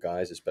plans for your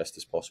guys as best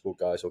as possible,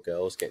 guys or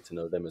girls, get to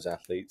know them as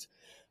athletes.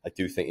 I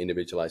do think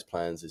individualized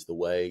plans is the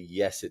way.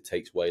 Yes, it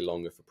takes way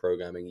longer for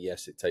programming.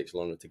 Yes, it takes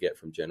longer to get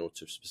from general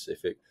to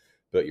specific,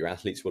 but your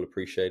athletes will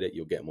appreciate it.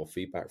 You'll get more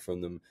feedback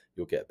from them.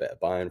 You'll get better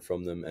buy-in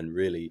from them. And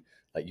really,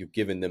 like, you're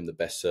giving them the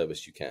best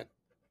service you can.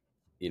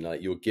 You know,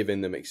 like, you're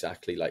giving them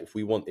exactly, like,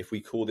 if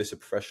we call this a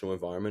professional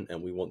environment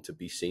and we want to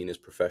be seen as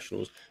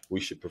professionals, we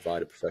should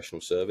provide a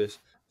professional service.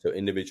 So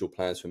individual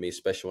plans for me,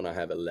 especially when I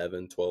have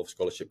 11, 12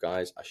 scholarship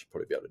guys, I should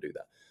probably be able to do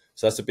that.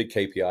 So that's a big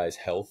KPI, is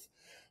health.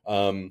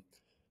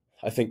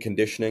 I think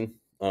conditioning.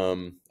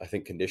 I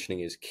think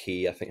conditioning is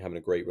key. I think having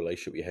a great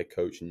relationship with your head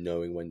coach,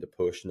 knowing when to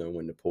push, knowing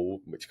when to pull,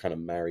 which kind of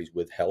marries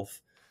with health,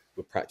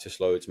 with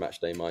practice loads, match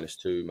day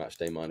 -2, match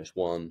day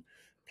 -1,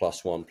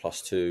 +1,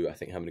 +2. I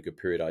think having a good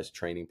periodized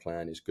training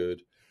plan is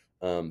good.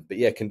 But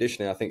yeah,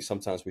 conditioning, I think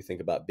sometimes we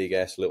think about big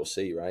S, little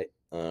C, right?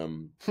 We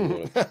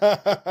want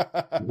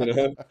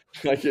to,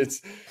 like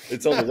it's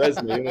on the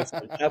resume, you know, it's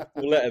the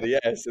capital letter,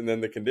 the S, and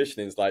then the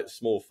conditioning is like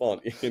small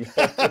font, you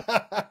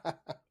know.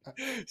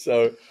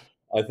 So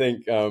I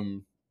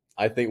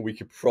think we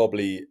could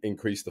probably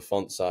increase the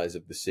font size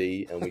of the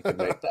C, and we could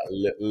make that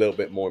a little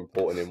bit more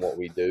important in what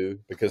we do,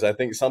 because I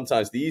think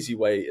sometimes the easy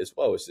way as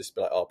well is just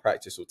be like, oh,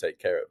 practice will take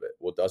care of it.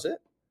 Well, does it?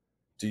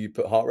 Do you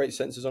put heart rate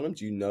sensors on them?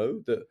 Do you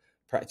know that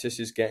practice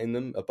is getting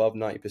them above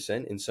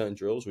 90% in certain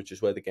drills, which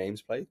is where the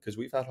game's played? Because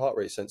we've had heart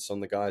rate sensors on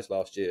the guys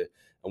last year,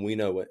 and we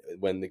know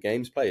when the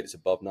game's played, it's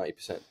above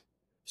 90%.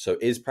 So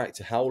is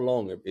practice, how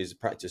long is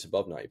practice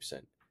above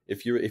 90%?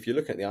 If you're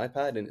looking at the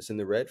iPad and it's in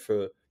the red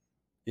for,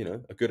 you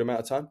know, a good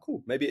amount of time,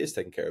 cool, maybe it is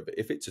taking care of it.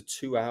 If it's a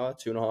 2 hour,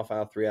 2.5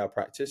 hour, 3 hour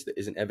practice that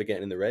isn't ever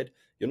getting in the red,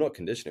 you're not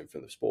conditioning for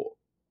the sport.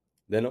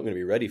 They're not going to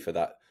be ready for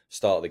that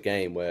start of the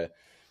game where,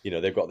 you know,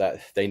 they've got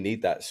that, they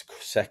need that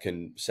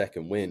second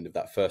wind of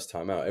that first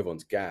time out.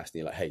 Everyone's gassed and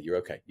you're like, hey, you're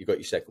okay. You got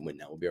your second wind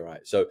now. We'll be all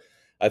right. So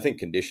I think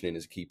conditioning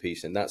is a key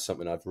piece. And that's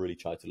something I've really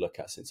tried to look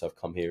at since I've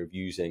come here, of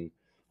using,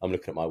 I'm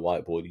looking at my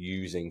whiteboard,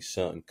 using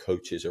certain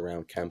coaches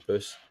around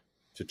campus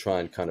to try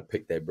and kind of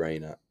pick their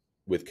brain at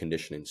with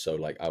conditioning. So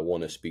like, I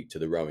want to speak to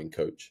the rowing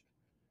coach.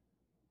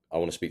 I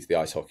want to speak to the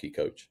ice hockey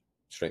coach,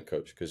 strength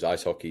coach, because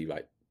ice hockey,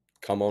 like,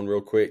 come on real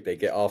quick. They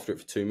get after it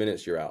for 2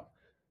 minutes, you're out.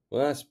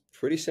 Well, that's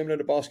pretty similar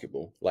to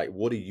basketball. Like,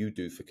 what do you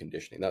do for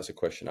conditioning? That's a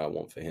question I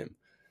want for him.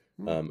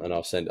 And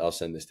I'll send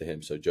this to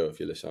him. So Joe, if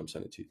you're listening, I'm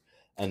sending it to you.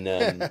 And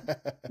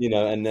you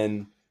know, and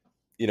then,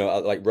 you know,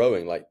 like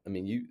rowing, like, I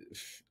mean,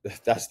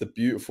 that's the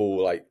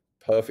beautiful, like,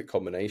 perfect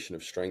combination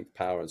of strength,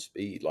 power, and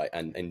speed, like,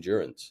 and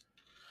endurance.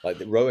 Like,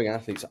 the rowing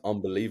athletes are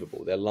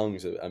unbelievable. Their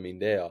lungs are, I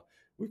mean,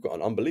 we've got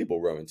an unbelievable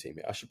rowing team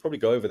here. I should probably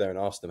go over there and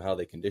ask them how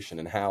they condition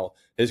and how.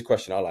 Here's a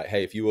question I like.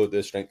 Hey, if you were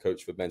the strength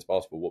coach for men's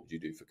basketball, what would you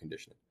do for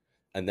conditioning?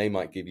 And they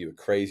might give you a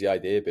crazy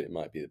idea, but it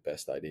might be the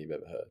best idea you've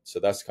ever heard. So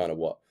that's kind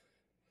of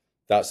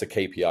that's a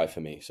KPI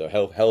for me. So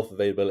health,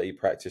 availability,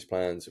 practice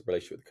plans,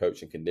 relationship with the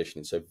coach, and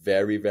conditioning. So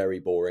very, very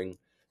boring.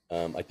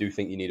 I do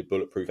think you need a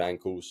bulletproof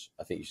ankles.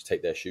 I think you should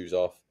take their shoes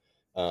off.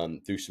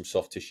 Do some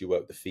soft tissue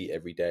work with the feet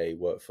every day,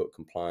 work foot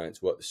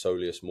compliance, work the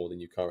soleus more than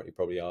you currently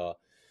probably are.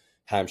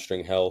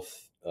 Hamstring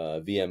health,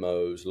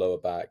 VMOs, lower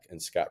back, and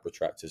scap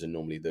retractors are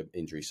normally the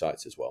injury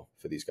sites as well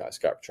for these guys.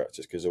 Scap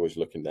retractors, because they're always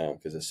looking down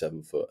because they're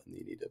 7 foot and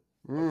you need to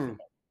open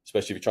up.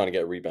 Especially if you're trying to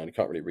get a rebound, you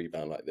can't really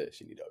rebound like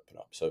this. You need to open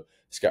up. So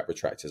scap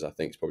retractors, I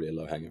think, is probably a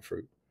low hanging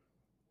fruit.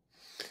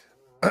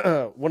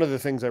 One of the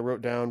things I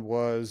wrote down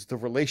was the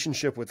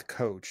relationship with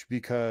coach,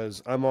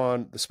 because I'm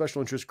on the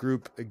special interest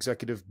group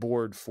executive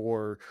board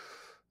for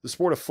the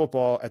sport of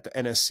football at the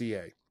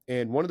NSCA.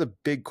 And one of the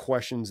big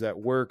questions that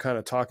we're kind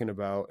of talking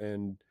about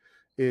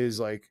is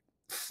like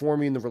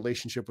forming the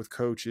relationship with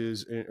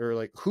coaches, or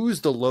like,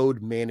 who's the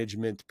load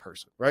management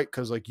person, right?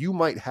 Because like, you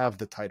might have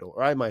the title,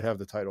 or I might have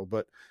the title,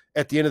 but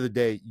at the end of the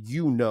day,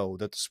 you know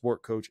that the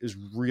sport coach is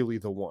really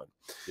the one.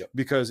 Yep.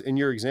 Because in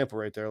your example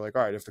right there, like,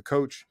 all right, if the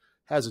coach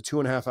has a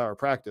 2.5 hour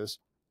practice,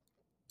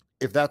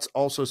 if that's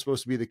also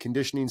supposed to be the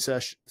conditioning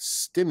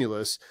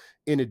stimulus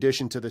in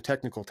addition to the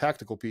technical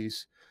tactical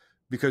piece,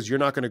 because you're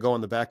not going to go on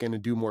the back end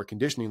and do more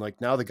conditioning.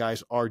 Like, now the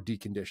guys are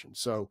deconditioned.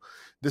 So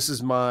this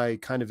is my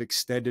kind of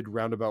extended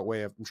roundabout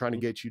way of, I'm trying to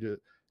get you to,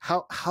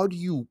 how do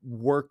you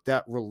work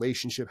that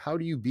relationship? How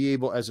do you be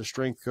able as a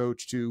strength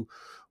coach to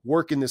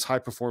work in this high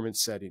performance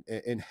setting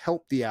and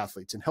help the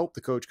athletes and help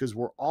the coach? Because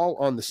we're all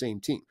on the same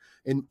team,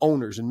 and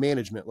owners and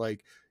management.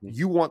 Like,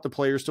 you want the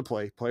players to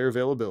play, player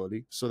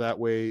availability. So that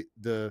way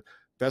the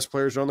best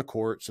players are on the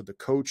court. So the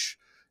coach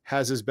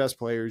has his best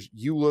players.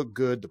 You look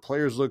good. The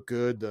players look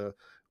good. The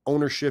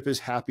ownership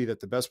is happy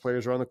that the best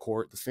players are on the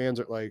court. The fans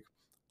are, like,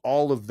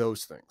 all of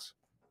those things.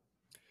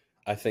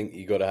 I think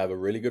you got to have a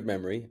really good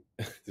memory.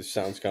 This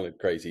sounds kind of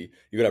crazy.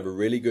 You got to have a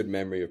really good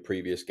memory of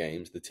previous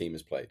games the team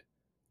has played.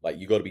 Like,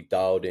 you got to be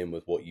dialed in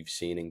with what you've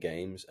seen in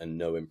games and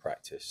know in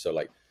practice. So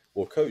like,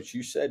 well, coach,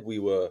 you said we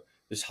were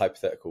this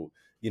hypothetical,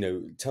 you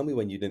know, tell me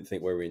when you didn't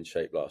think we were in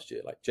shape last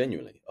year. Like,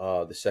 genuinely,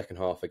 the second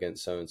half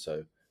against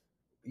so-and-so.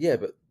 Yeah,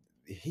 but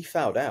he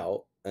fouled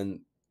out,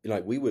 and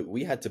like,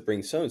 we had to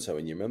bring so-and-so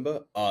in, you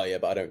remember? Oh yeah,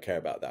 but I don't care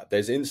about that.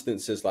 There's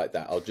instances like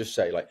that. I'll just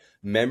say, like,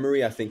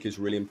 memory, I think, is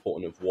really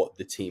important of what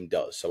the team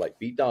does. So like,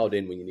 be dialed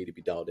in when you need to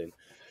be dialed in.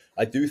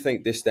 I do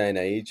think this day and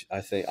age,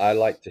 I think I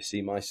like to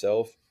see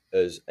myself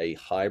as a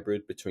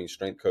hybrid between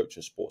strength coach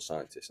and sports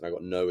scientist. And I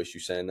got no issue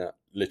saying that.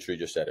 Literally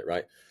just said it,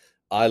 right?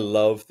 I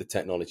love the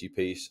technology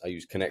piece. I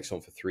used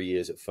Connexon for 3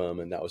 years at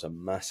Furman. That was a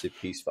massive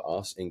piece for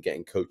us in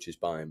getting coaches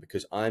buy-in,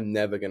 because I'm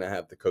never going to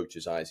have the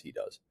coach's eyes he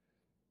does.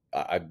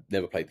 I've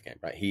never played the game,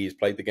 right? He's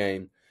played the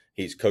game.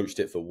 He's coached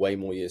it for way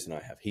more years than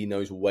I have. He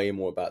knows way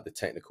more about the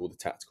technical, the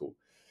tactical.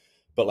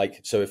 But like,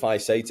 so if I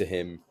say to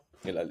him,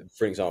 you know,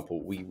 for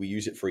example, we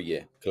use it for a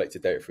year,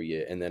 collected data for a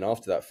year. And then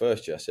after that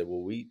first year, I said,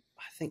 well,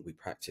 I think we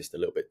practiced a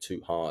little bit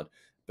too hard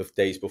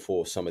days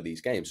before some of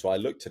these games. So I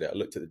looked at it. I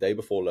looked at the day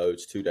before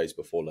loads, 2 days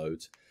before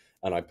loads,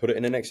 and I put it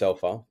in an Excel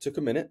file. Took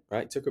a minute,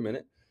 right? Took a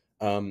minute.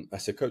 I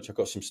said, Coach, I've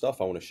got some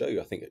stuff I want to show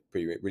you. I think it's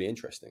really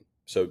interesting.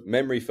 So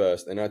memory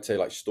first, and I'd say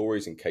like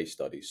stories and case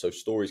studies. So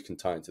stories can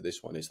tie into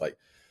this one. It's like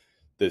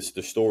there's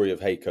the story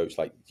of, hey, Coach,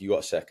 like you got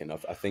a second.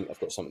 I think I've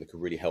got something that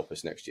could really help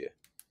us next year.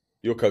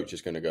 Your coach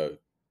is going to go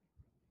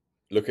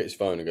look at his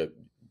phone and go,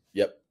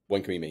 yep,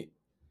 when can we meet?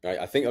 Right?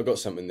 I think I've got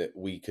something that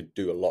we could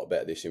do a lot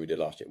better this year than we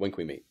did last year. When can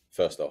we meet?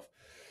 First off.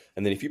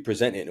 And then if you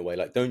present it in a way,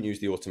 like don't use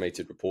the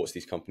automated reports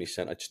these companies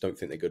send. I just don't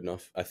think they're good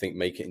enough. I think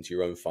make it into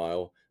your own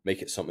file.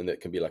 Make it something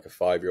that can be like a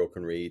 5-year-old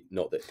can read.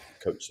 Not that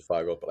coach a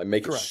 5-year-old, but like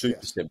make it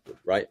super simple,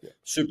 right? Yeah.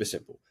 Super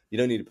simple. You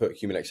don't need to put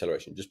human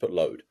acceleration. Just put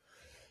load,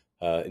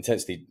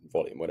 intensity,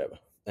 volume, whatever.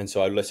 And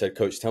so I said,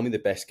 Coach, tell me the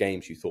best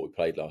games you thought we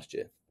played last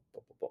year.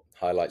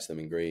 Highlights them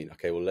in green.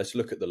 Okay, well, let's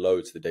look at the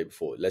loads the day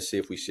before. Let's see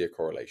if we see a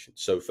correlation.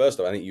 So first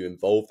of all, I think you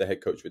involve the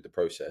head coach with the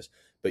process,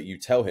 but you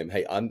tell him,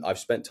 hey, I've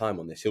spent time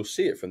on this. He'll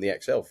see it from the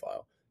Excel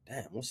file.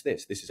 Damn, what's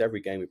this? This is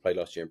every game we played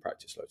last year in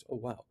practice loads. Oh,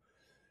 wow.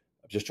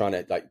 I'm just trying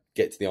to like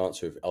get to the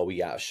answer of, are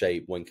we out of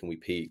shape? When can we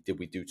peak? Did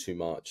we do too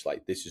much?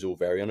 Like, this is all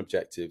very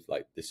unobjective.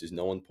 Like, this is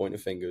no one pointing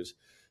fingers.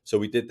 So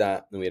we did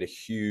that, and we had a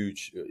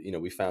huge,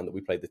 we found that we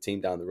played the team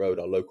down the road,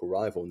 our local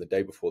rival, and the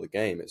day before the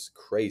game, it's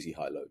crazy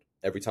high load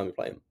every time we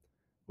play them.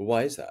 Well,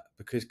 why is that?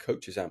 Because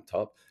coach is amped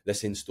up.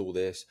 Let's install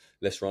this.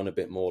 Let's run a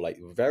bit more. Like,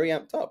 very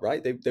amped up,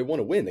 right? They want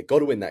to win. They got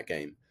to win that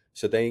game.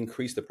 So they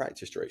increase the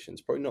practice duration.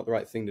 It's probably not the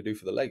right thing to do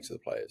for the legs of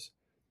the players.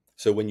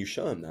 So when you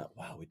show them that,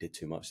 wow, we did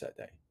too much that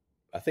day.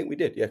 I think we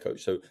did. Yeah,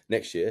 coach. So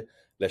next year,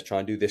 let's try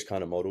and do this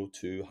kind of model,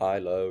 too high,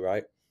 low,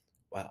 right?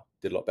 Wow,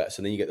 did a lot better.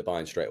 So then you get the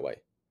buy-in straight away.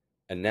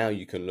 And now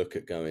you can look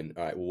at going,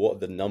 all right, well, what are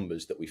the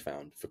numbers that we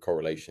found for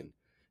correlation?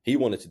 He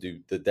wanted to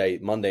do the day,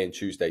 Monday and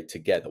Tuesday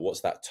together.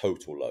 What's that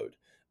total load?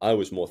 I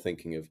was more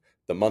thinking of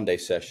the Monday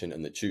session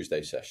and the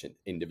Tuesday session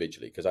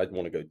individually, because I'd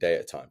want to go day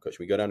at a time. Coach,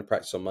 we go down to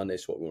practice on Monday.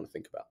 It's what we want to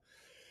think about.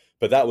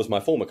 But that was my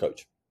former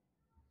coach.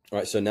 All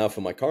right. So now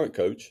for my current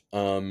coach,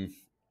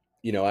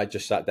 I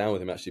just sat down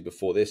with him actually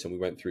before this, and we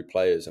went through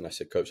players, and I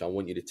said, Coach, I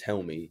want you to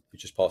tell me, you're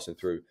just passing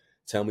through,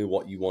 tell me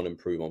what you want to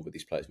improve on with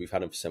these players. We've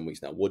had them for 7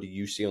 weeks now. What do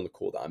you see on the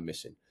court that I'm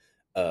missing?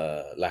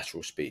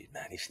 Lateral speed.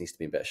 Man, he needs to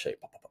be in better shape.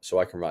 So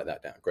I can write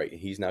that down. Great.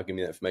 He's now giving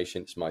me that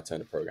information. It's my turn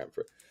to program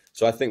for it.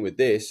 So I think with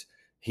this,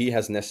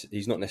 he's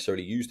not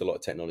necessarily used a lot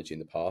of technology in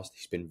the past.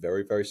 He's been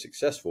very, very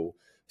successful.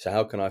 So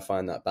how can I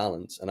find that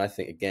balance? And I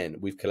think, again,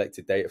 we've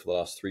collected data for the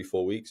last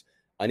 3-4 weeks.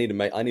 I need to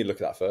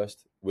look at that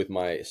first with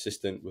my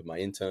assistant, with my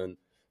intern,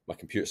 my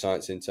computer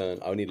science intern.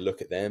 I need to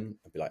look at them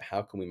and be like,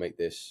 how can we make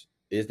this?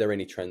 Is there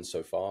any trends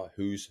so far?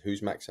 Who's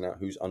maxing out?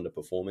 Who's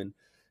underperforming?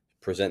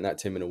 Present that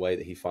to him in a way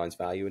that he finds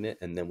value in it.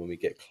 And then when we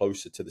get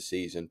closer to the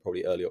season,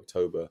 probably early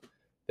October,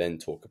 then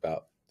talk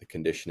about the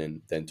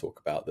conditioning, then talk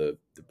about the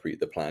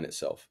plan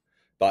itself.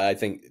 But I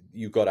think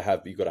you got to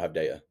have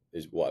data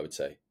is what I would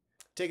say.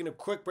 Taking a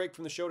quick break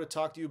from the show to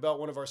talk to you about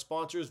one of our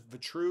sponsors,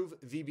 Vitruve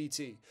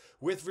VBT.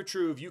 With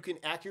Vitruve, you can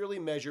accurately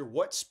measure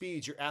what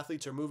speeds your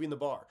athletes are moving the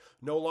bar.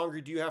 No longer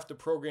do you have to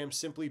program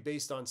simply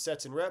based on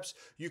sets and reps.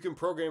 You can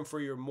program for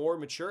your more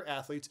mature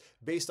athletes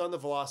based on the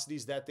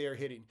velocities that they are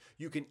hitting.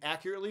 You can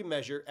accurately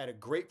measure at a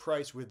great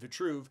price with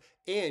Vitruve,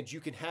 and you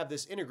can have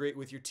this integrate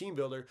with your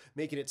TeamBuildr,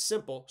 making it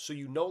simple so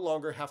you no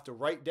longer have to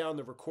write down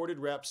the recorded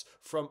reps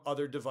from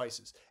other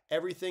devices.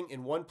 Everything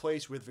in one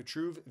place with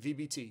Vitruve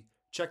VBT.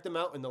 Check them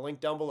out in the link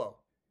down below.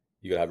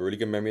 You got to have a really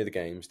good memory of the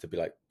games to be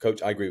like,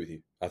 Coach, I agree with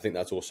you. I think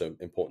that's also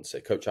important to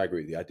say, Coach, I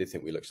agree with you. I did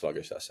think we looked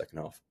sluggish that second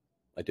half.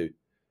 I do.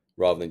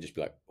 Rather than just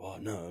be like, oh,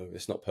 no,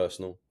 it's not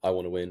personal. I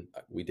want to win.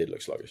 We did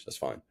look sluggish. That's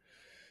fine.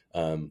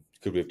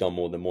 Could we have done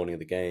more in the morning of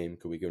the game?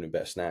 Could we give them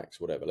better snacks?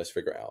 Whatever. Let's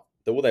figure it out.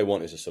 All they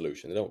want is a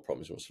solution. They don't want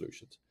problems, they want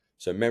solutions.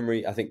 So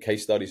memory, I think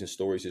case studies and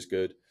stories is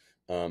good.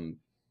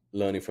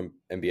 Learning from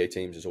NBA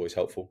teams is always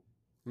helpful.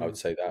 I would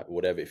say that,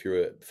 whatever. If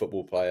you're a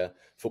football player,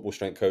 football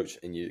strength coach,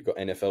 and you've got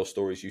NFL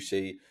stories you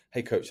see,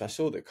 hey, coach, I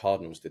saw that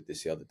Cardinals did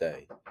this the other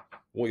day.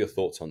 What are your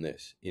thoughts on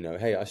this?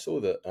 Hey, I saw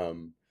that,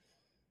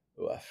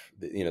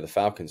 the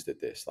Falcons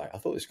did this. Like, I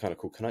thought this was kind of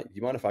cool. Do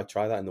you mind if I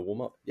try that in the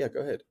warm-up? Yeah,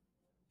 go ahead.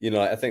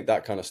 I think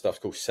that kind of stuff's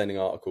cool. Sending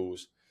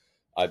articles.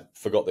 I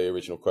forgot the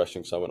original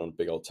question because I went on a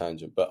big old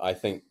tangent. But I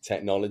think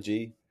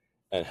technology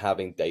and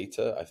having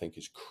data, I think,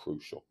 is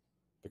crucial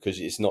because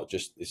it's not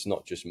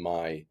just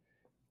my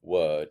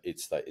word,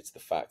 it's the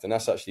fact. And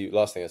that's actually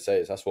last thing I say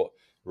is that's what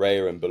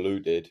Raya and Ballou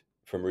did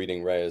from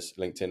reading Raya's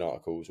LinkedIn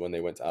articles when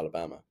they went to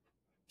Alabama.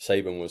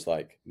 Saban was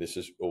like, this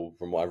is all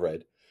from what I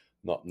read,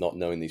 not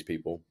knowing these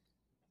people.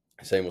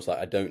 Saban was like,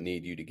 I don't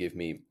need you to give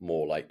me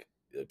more like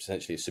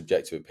essentially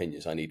subjective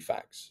opinions. I need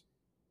facts.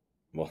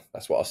 Well,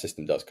 that's what our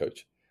system does,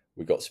 coach.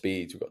 We've got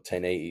speeds, we've got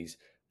 1080s.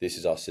 This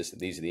is our system.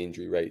 These are the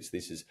injury rates.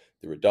 This is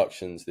the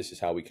reductions. This is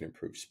how we can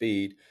improve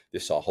speed.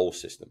 This is our whole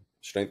system.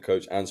 Strength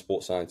coach and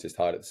sports scientist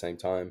hired at the same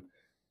time.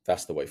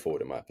 That's the way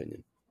forward, in my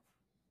opinion.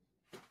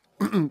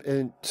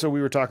 And so we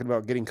were talking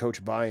about getting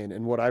coach buy-in,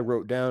 and what I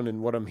wrote down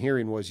and what I'm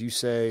hearing was you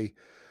say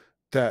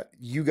that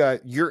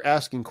you're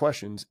asking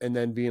questions and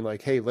then being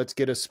like, hey, let's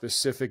get a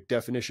specific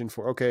definition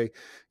for, okay,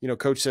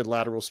 coach said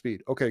lateral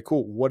speed. Okay,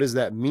 cool. What does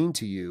that mean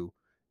to you?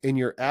 and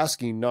you're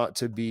asking not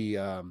to be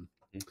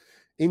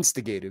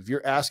instigative.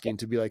 You're asking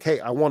to be like, hey,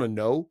 I want to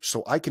know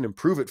so I can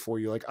improve it for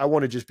you. Like, I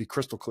want to just be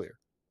crystal clear.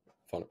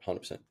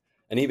 100%.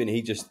 And even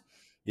he just,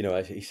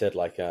 he said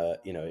like, I'm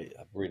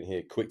reading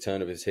here, quick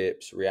turn of his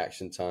hips,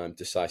 reaction time,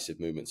 decisive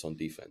movements on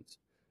defense.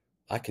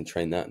 I can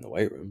train that in the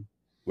weight room.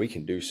 We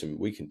can do some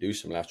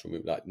lateral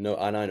movement. Like, no,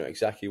 and I know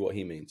exactly what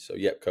he means. So,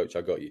 yep, coach,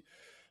 I got you.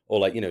 Or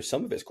like,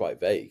 some of it's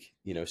quite vague.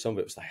 Some of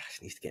it was like, I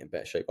just need to get in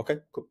better shape. Okay,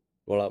 cool.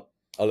 Well,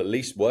 I'll at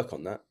least work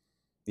on that.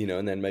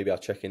 And then maybe I'll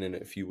check in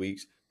a few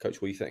weeks. Coach,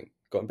 what do you think?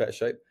 Got in better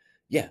shape?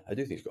 Yeah, I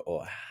do think he's got.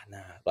 Oh, nah.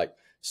 Like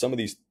some of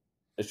these,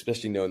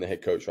 especially knowing the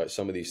head coach, right?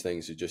 Some of these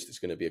things are just, it's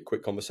going to be a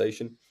quick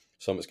conversation.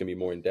 Some of it's going to be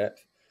more in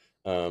depth.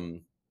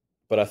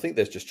 But I think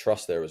there's just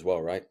trust there as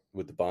well, right?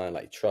 With the buy-in,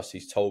 like trust.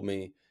 He's told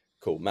me,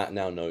 cool. Matt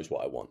now knows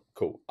what I want.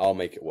 Cool. I'll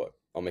make it work.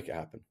 I'll make it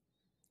happen.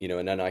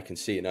 And then I can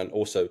see. And then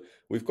also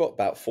we've got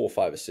about 4 or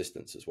 5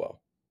 assistants as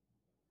well.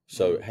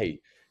 So, hey,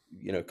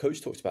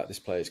 coach talks about this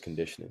player's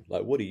conditioning.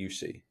 Like, what do you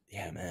see?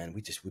 Yeah, man,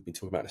 we've been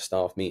talking about a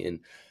staff meeting.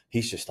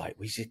 He's just like,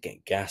 we just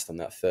getting gassed on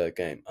that 3rd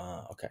game.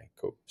 Okay,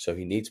 cool. So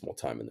he needs more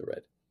time in the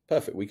red.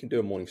 Perfect. We can do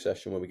a morning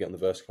session where we get on the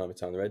vertical climb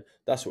time in the red.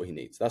 That's what he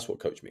needs. That's what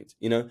coach means.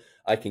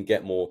 I can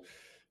get more.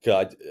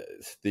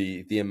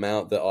 The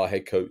amount that our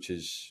head coach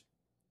is,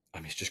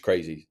 it's just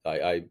crazy.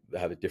 I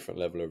have a different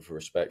level of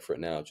respect for it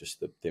now. Just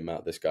the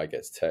amount this guy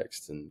gets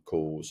texts and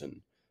calls,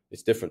 and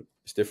it's different.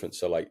 It's different.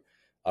 So like,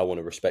 I want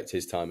to respect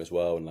his time as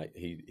well. And like,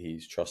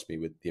 he's trusts me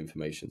with the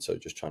information. So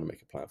just trying to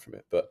make a plan from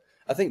it. But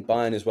I think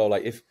buying as well,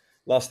 like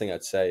last thing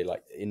I'd say,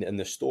 like in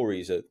the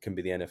stories can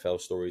be the NFL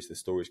stories, the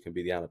stories can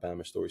be the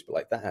Alabama stories, but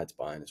like that adds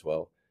buying as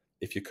well.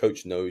 If your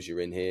coach knows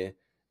you're in here,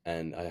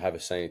 and I have a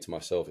saying to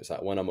myself, it's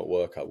like when I'm at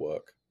work, I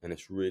work, and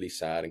it's really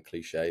sad and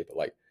cliche, but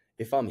like,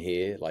 if I'm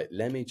here, like,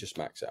 let me just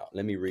max out.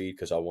 Let me read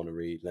because I want to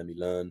read. Let me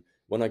learn.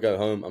 When I go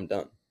home, I'm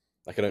done.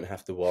 Like, I don't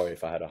have to worry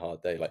if I had a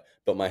hard day. Like,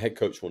 but my head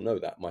coach will know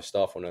that. My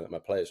staff will know that. My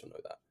players will know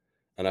that.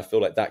 And I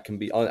feel like that can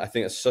be, I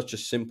think it's such a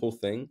simple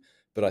thing,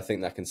 but I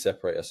think that can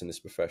separate us in this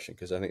profession,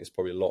 because I think it's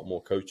probably a lot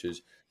more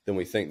coaches than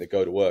we think that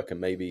go to work and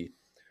maybe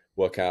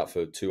work out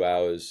for 2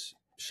 hours,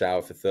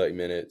 shower for 30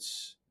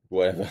 minutes,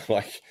 whatever,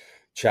 like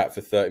chat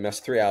for 30 minutes.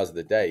 That's 3 hours of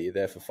the day. You're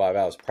there for 5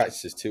 hours.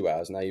 Practice is 2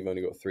 hours. Now you've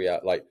only got 3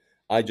 hours. Like,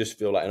 I just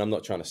feel like, and I'm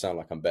not trying to sound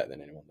like I'm better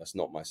than anyone. That's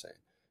not my saying.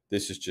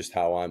 This is just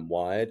how I'm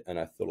wired, and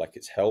I feel like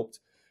it's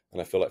helped.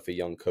 And I feel like for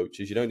young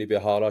coaches, you don't need to be a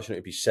hard ass. You don't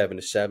need to be 7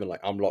 to 7.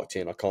 Like, I'm locked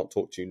in. I can't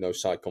talk to you. No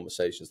side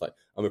conversations. Like,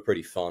 I'm a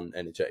pretty fun,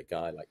 energetic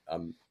guy. Like, I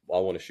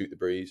want to shoot the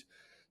breeze.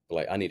 But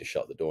like, I need to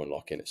shut the door and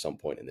lock in at some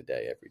point in the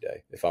day, every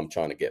day, if I'm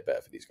trying to get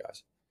better for these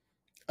guys.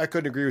 I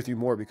couldn't agree with you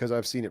more, because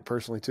I've seen it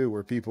personally too,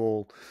 where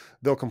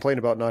they'll complain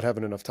about not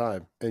having enough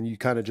time, and you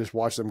kind of just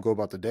watch them go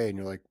about the day, and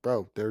you're like,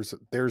 bro, there's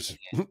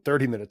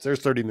 30 minutes. There's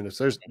 30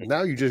 minutes.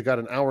 Now you just got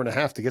an hour and a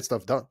half to get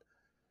stuff done.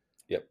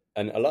 Yep.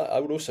 And I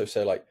would also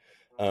say like,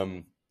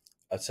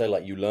 I'd say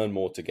like you learn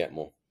more to get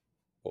more.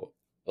 Or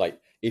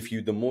like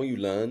the more you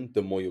learn,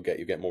 the more you'll get.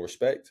 You get more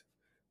respect.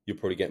 You'll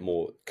probably get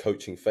more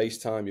coaching face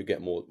time. You'll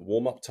get more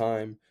warm up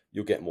time.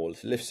 You'll get more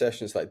lift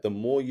sessions. Like, the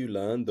more you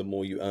learn, the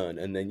more you earn.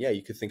 And then, yeah,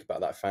 you could think about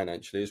that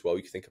financially as well.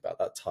 You could think about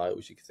that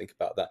titles. You could think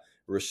about that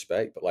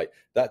respect. But like,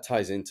 that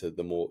ties into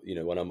the more,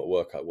 when I'm at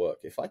work, I work.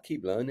 If I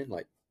keep learning,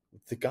 like,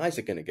 the guys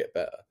are going to get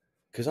better.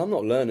 Because I'm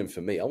not learning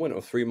for me. I went on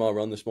a 3-mile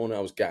run this morning.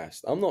 I was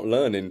gassed. I'm not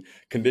learning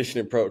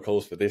conditioning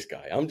protocols for this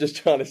guy. I'm just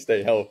trying to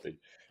stay healthy.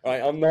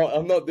 Right? I'm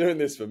not doing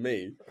this for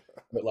me.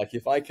 But like,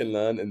 if I can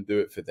learn and do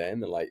it for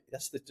them, and like,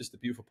 that's just the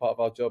beautiful part of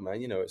our job,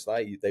 man. It's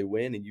like they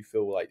win, and you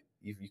feel like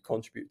you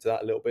contribute to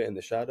that a little bit in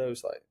the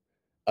shadows. Like,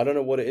 I don't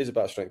know what it is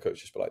about strength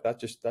coaches, but like that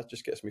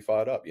just gets me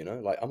fired up.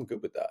 Like, I'm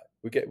good with that.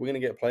 We're gonna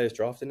get players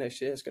drafted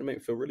next year. It's gonna make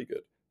me feel really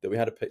good that we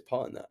had a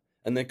part in that,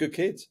 and they're good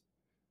kids.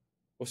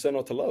 What's there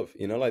not to love?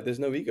 Like, there's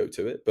no ego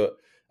to it, but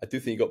I do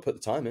think you got to put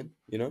the time in.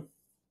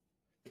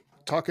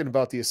 Talking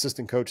about the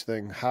assistant coach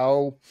thing,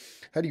 how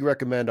do you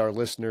recommend our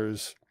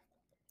listeners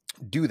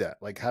do that?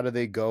 Like, how do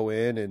they go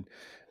in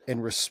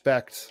and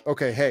respect,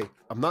 okay, hey,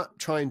 I'm not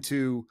trying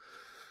to,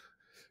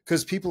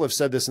 because people have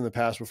said this in the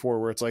past before,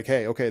 where it's like,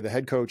 hey, okay, the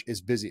head coach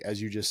is busy,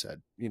 as you just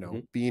said,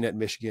 being at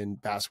Michigan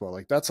basketball,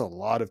 like, that's a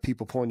lot of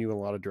people pulling you in a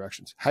lot of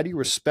directions. How do you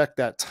respect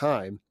that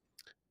time?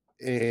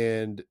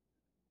 And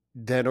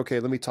then, okay,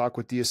 let me talk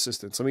with the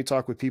assistants. Let me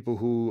talk with people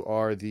who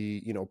are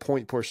the,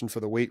 point person for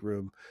the weight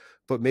room,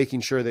 but making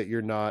sure that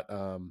you're not,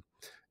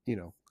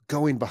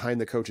 going behind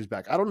the coach's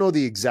back. I don't know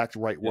the exact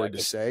right word to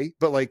say,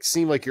 but like,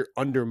 seem like you're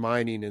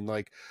undermining and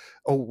like,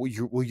 oh,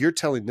 well, you're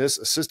telling this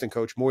assistant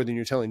coach more than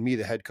you're telling me,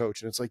 the head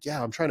coach. And it's like,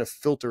 yeah, I'm trying to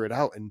filter it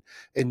out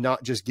and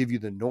not just give you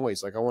the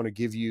noise. Like, I want to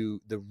give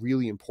you the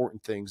really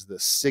important things, the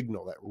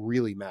signal that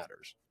really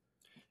matters.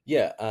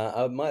 Yeah.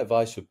 My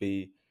advice would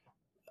be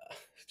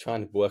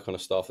trying to work on a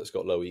staff that's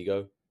got low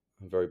ego.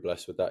 I'm very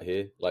blessed with that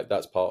here. Like,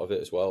 that's part of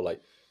it as well.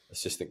 Like,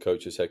 assistant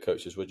coaches, head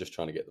coaches, we're just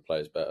trying to get the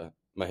players better.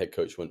 My head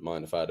coach wouldn't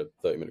mind if I had a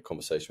 30-minute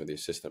conversation with the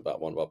assistant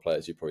about one of our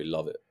players. He'd probably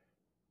love it.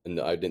 And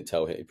I didn't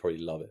tell him, he'd probably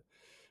love it.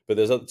 But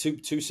there's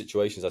two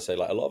situations I say,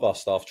 like a lot of our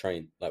staff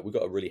train, like we've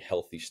got a really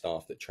healthy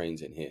staff that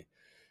trains in here.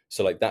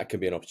 So like that could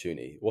be an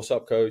opportunity. What's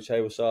up, coach?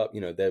 Hey, what's up?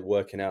 They're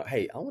working out.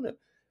 Hey,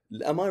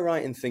 am I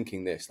right in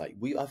thinking this? Like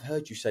I've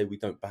heard you say we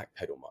don't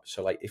backpedal much.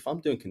 So like if I'm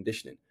doing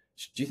conditioning,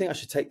 do you think I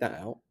should take that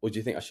out? Or do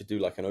you think I should do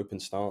like an open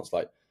stance?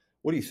 Like,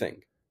 what do you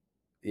think?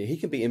 He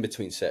can be in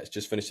between sets,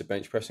 just finish the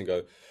bench press and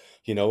go,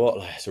 you know what?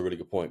 Like, that's a really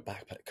good point.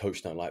 Backpedal,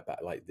 coach don't like back.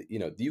 Like,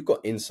 you've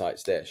got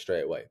insights there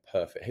straight away.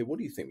 Perfect. Hey, what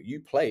do you think? You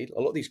played, a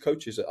lot of these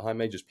coaches at high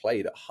majors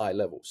played at high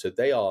level. So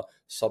they are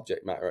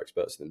subject matter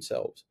experts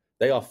themselves.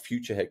 They are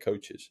future head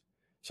coaches.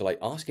 So like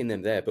asking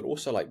them there, but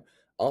also like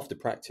after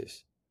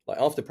practice,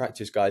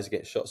 guys are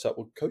getting shots up.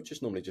 Well,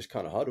 coaches normally just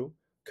kind of huddle.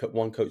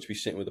 One coach be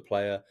sitting with a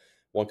player.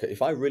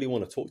 If I really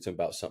want to talk to him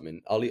about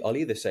something, I'll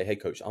either say, hey,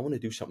 coach, I want to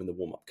do something in the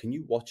warm up. Can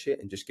you watch it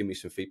and just give me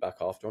some feedback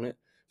after on it?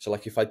 So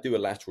like if I do a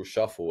lateral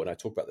shuffle and I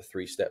talk about the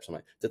 3 steps, I'm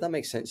like, did that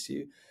make sense to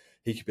you?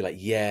 He could be like,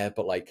 yeah,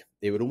 but like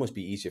it would almost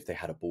be easier if they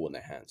had a ball in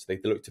their hands. They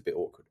looked a bit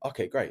awkward.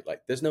 Okay, great.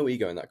 Like there's no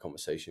ego in that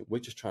conversation. We're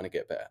just trying to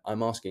get better.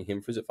 I'm asking him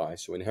for his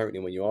advice. So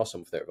inherently when you ask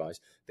someone for their advice,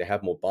 they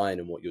have more buy-in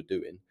in what you're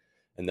doing.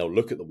 And they'll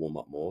look at the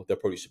warm-up more. They'll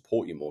probably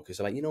support you more because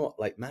they're like, you know what?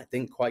 Like Matt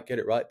didn't quite get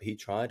it right, but he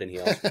tried and he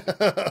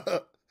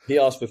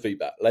asked for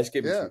feedback. Let's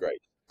give him some grace.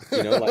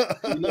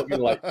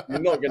 Like you're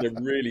not gonna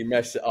really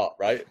mess it up,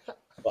 right?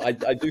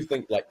 But I do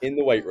think like in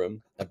the weight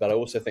room, but I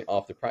also think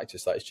after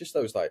practice, like it's just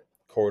those like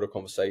corridor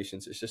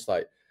conversations. It's just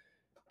like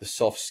the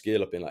soft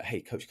skill of being like,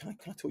 hey, coach, can I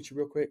talk to you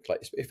real quick?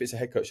 Like if it's a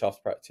head coach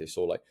after practice,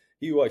 or like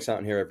he works out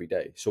in here every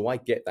day, so I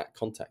get that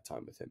contact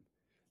time with him.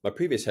 My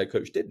previous head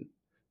coach didn't,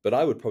 but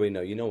I would probably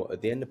know, you know what,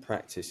 at the end of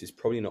practice is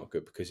probably not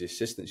good because the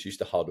assistants used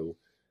to huddle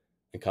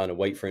and kind of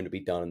wait for him to be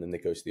done and then they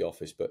go to the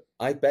office. But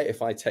I bet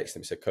if I text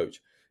him and said,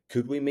 coach,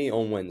 could we meet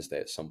on Wednesday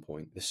at some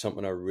point? There's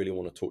something I really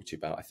want to talk to you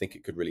about. I think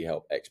it could really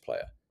help X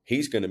player.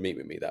 He's going to meet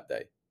with me that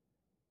day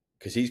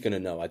because he's going to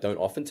know. I don't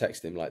often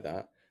text him like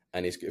that.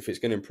 And if it's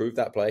going to improve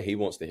that player, he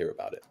wants to hear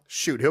about it.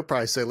 Shoot, he'll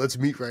probably say, let's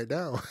meet right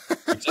now.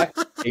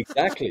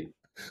 Exactly.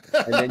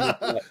 And then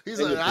he's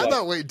like, I'm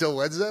not waiting till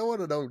Wednesday. I want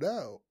to know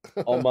now.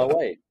 On my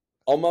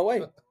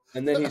way.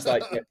 And then he's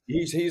like, yeah,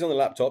 he's on the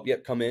laptop.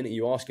 Yep, come in and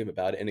you ask him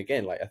about it. And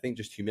again, like I think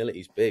just humility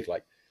is big.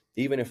 Like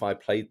even if I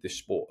played this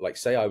sport, like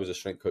say I was a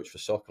strength coach for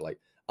soccer, like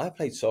I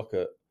played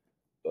soccer.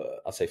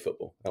 I'll say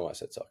football. No, I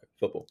said soccer.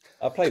 Football.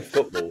 I played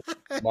football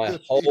my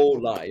whole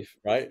life,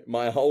 right?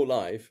 My whole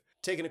life.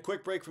 Taking a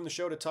quick break from the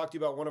show to talk to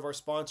you about one of our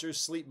sponsors,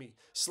 Sleep Me.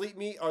 Sleep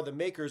Me are the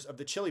makers of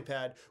the Chili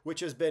Pad,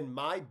 which has been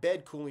my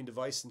bed cooling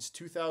device since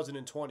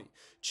 2020.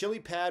 Chili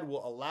Pad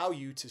will allow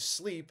you to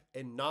sleep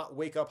and not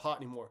wake up hot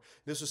anymore.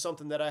 This was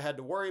something that I had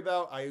to worry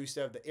about. I used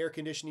to have the air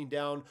conditioning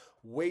down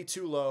way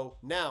too low.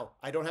 Now,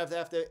 I don't have to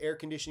have the air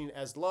conditioning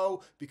as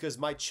low because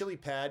my Chili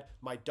Pad,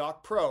 my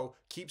Dock Pro,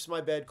 keeps my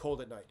bed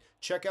cold at night.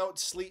 Check out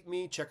Sleep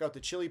Me, check out the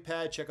Chili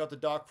Pad, check out the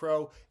Dock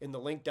Pro in the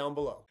link down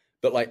below.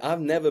 But like I've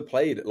never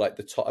played like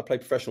the top. I played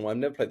professional. I've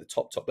never played the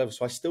top level,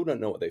 so I still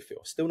don't know what they feel.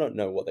 Still don't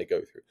know what they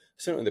go through.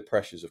 Still don't know the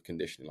pressures of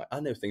conditioning. Like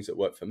I know things that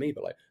work for me,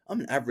 but like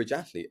I'm an average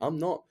athlete. I'm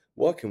not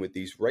working with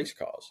these race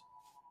cars.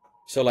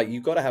 So like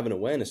you've got to have an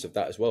awareness of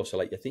that as well. So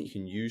like I think you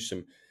can use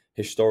some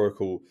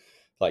historical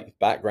like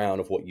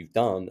background of what you've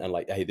done and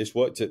like, hey, this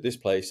worked at this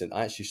place and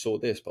I actually saw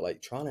this. But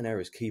like trial and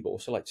error is key. But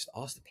also like just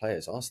ask the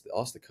players, ask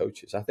the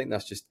coaches. I think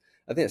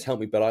that's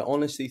helped me. But I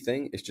honestly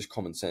think it's just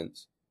common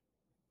sense.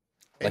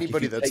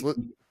 Anybody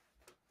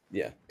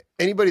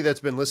anybody that's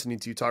been listening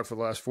to you talk for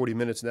the last 40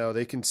 minutes now,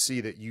 they can see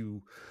that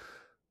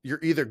you're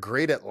either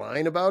great at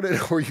lying about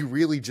it or you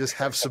really just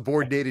have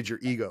subordinated your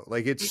ego.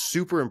 Like it's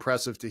super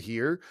impressive to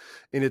hear.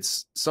 And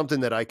it's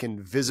something that I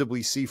can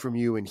visibly see from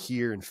you and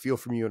hear and feel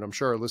from you. And I'm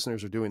sure our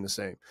listeners are doing the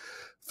same.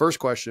 First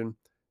question,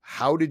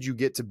 how did you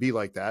get to be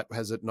like that?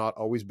 Has it not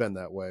always been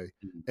that way?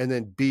 And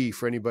then B,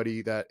 for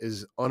anybody that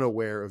is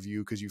unaware of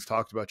you, because you've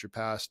talked about your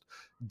past,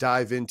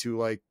 dive into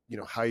like,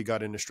 how you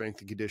got into strength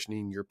and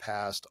conditioning, your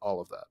past, all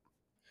of that.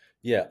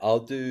 Yeah, I'll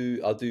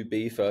do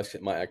B first.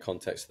 It might add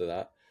context to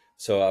that.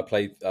 So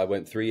I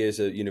went 3 years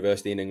at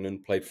university in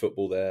England, played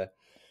football there.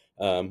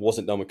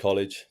 Wasn't done with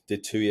college.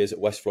 Did 2 years at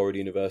West Florida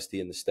University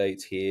in the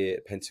States here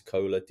at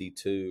Pensacola,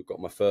 D2. Got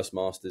my first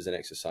master's in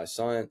exercise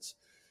science.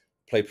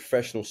 Played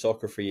professional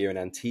soccer for a year in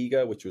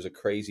Antigua, which was a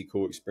crazy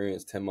cool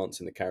experience. 10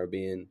 months in the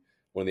Caribbean,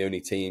 one of the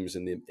only teams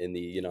in the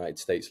United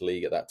States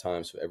League at that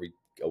time. So every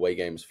away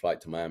game was a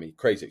flight to Miami.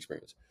 Crazy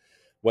experience.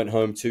 Went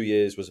home 2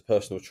 years, was a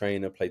personal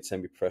trainer, played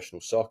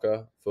semi-professional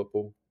soccer,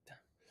 football.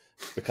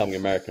 Becoming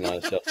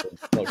Americanized, Justin.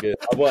 Not good.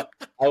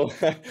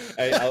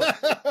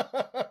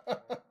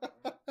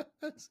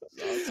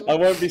 I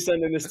won't be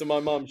sending this to my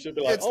mom. She'll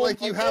be like, it's like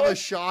you have a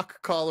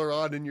shock collar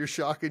on and you're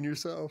shocking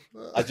yourself.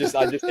 I just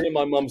hear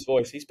my mom's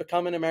voice. He's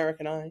becoming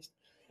Americanized.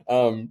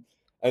 And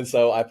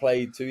so I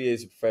played 2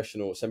 years of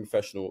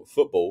semi-professional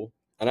football.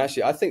 And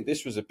actually, I think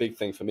this was a big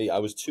thing for me. I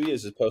was 2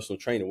 years as a personal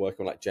trainer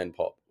working with like Gen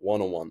Pop,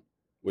 one-on-one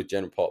with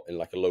Gen Pop in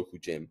like a local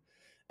gym.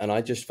 And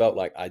I just felt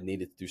like I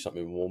needed to do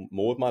something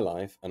more with my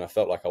life. And I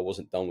felt like I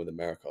wasn't done with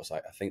America. I was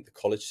like, I think the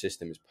college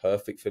system is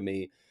perfect for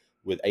me.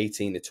 with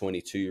 18 to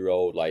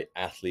 22-year-old like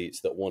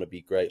athletes that want to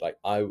be great. Like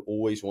I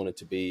always wanted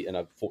to be, and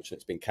I'm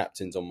fortunate to be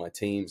captains on my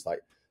teams. Like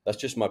that's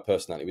just my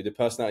personality. We did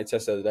personality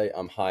test the other day.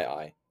 I'm high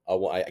I.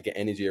 I get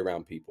energy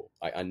around people.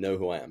 I know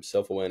who I am.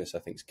 Self-awareness, I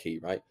think, is key,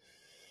 right?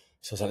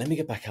 So I was like, let me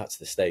get back out to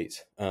the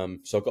States.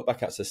 So I got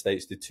back out to the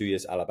States, did 2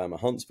 years Alabama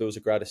Huntsville as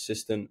a grad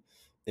assistant.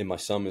 In my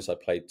summers, I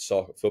played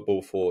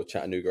football for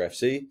Chattanooga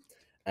FC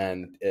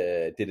and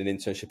did an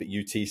internship at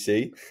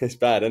UTC. It's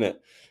bad, isn't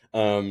it?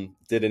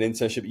 Did an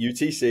internship at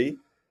UTC,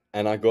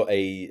 and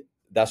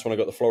that's when I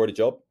got the Florida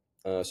job.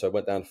 So I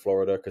went down to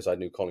Florida because I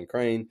knew Colin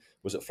Crane.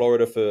 Was at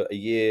Florida for a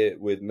year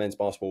with men's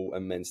basketball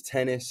and men's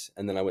tennis.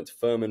 And then I went to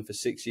Furman for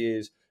 6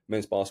 years,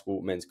 men's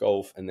basketball, men's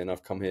golf. And then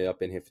I've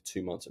been here for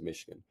 2 months at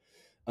Michigan.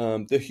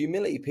 The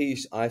humility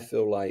piece, I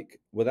feel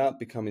like, without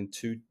becoming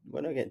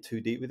we're not getting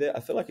too deep with it, I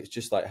feel like it's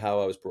just like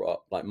how I was brought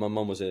up. Like my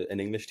mum was an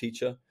English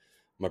teacher.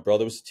 My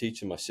brother was a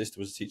teacher. My sister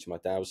was a teacher. My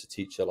dad was a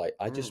teacher. Like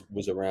I just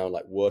was around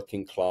like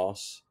working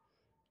class,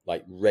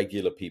 like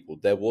regular people.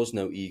 There was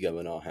no ego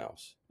in our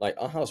house. Like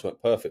our house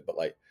weren't perfect, but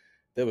like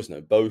there was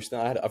no boast.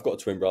 I've got a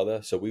twin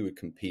brother, so we would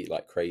compete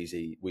like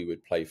crazy. We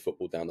would play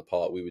football down the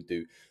park.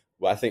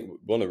 I think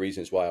one of the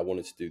reasons why I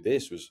wanted to do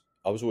this was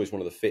I was always one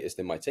of the fittest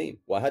in my team.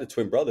 Well, I had a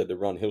twin brother to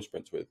run hill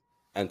sprints with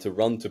and to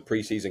run to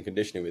preseason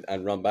conditioning with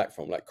and run back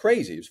from, like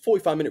crazy. It was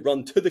 45-minute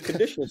run to the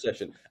conditioning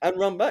session and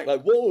run back.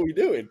 Like, what were we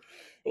doing?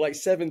 We're like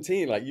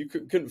 17, like you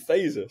couldn't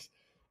phase us.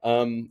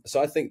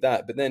 So I think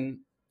that, but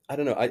then I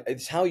don't know.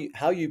 It's how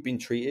you've been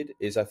treated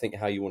is, I think,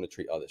 how you want to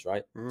treat others,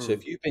 right? So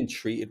if you've been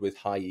treated with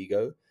high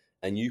ego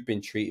and you've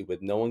been treated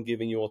with no one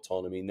giving you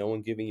autonomy, no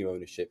one giving you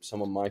ownership,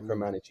 someone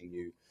micromanaging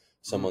you,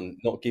 someone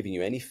not giving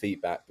you any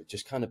feedback, but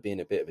just kind of being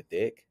a bit of a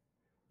dick,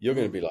 you're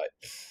going to be like,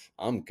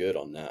 I'm good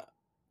on that.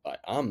 Like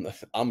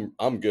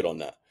I'm good on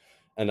that.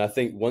 And I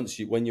think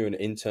when you're an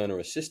intern or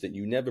assistant,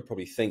 you never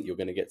probably think you're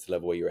going to get to the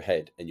level where you're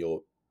ahead and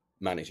you're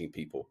managing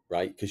people,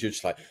 right? Because you're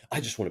just like, I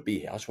just want to be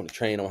here. I just want to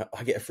train.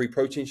 I get a free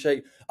protein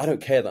shake. I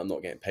don't care that I'm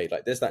not getting paid.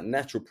 Like there's that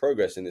natural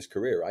progress in this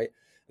career, right?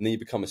 And then you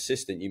become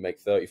assistant, you make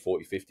 30,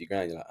 40, 50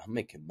 grand. You're like, I'm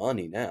making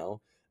money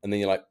now. And then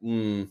you're like,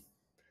 And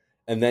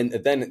then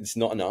it's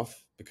not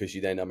enough because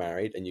you then are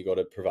married and you got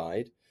to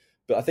provide.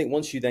 But I think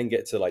once you then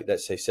get to like,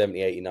 let's say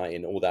 70, 80, 90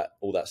 and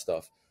all that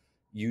stuff,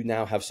 you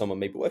now have someone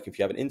maybe working. If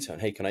you have an intern,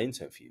 hey, can I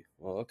intern for you?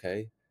 Well,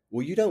 okay.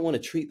 Well, you don't want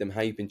to treat them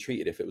how you've been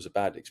treated if it was a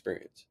bad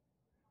experience.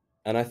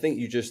 And I think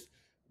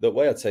the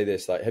way I'd say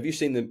this, like, have you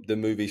seen the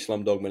movie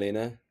Slumdog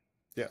Millionaire?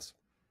 Yes.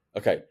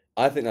 Okay.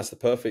 I think that's the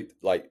perfect,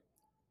 like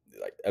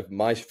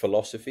my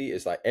philosophy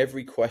is like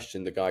every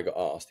question the guy got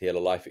asked, he had a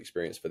life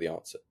experience for the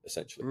answer,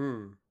 essentially.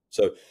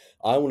 So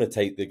I want to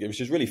take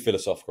which is really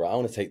philosophical. I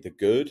want to take the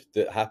good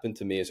that happened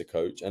to me as a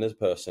coach and as a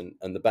person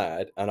and the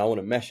bad, and I want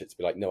to mesh it to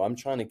be like, no, I'm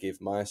trying to give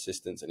my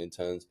assistants and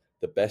interns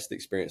the best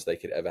experience they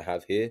could ever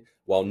have here,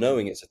 while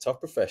knowing it's a tough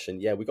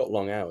profession. Yeah, we got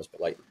long hours, but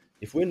like,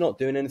 if we're not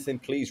doing anything,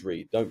 please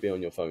read. Don't be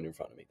on your phone in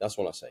front of me. That's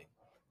what I say.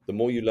 The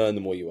more you learn,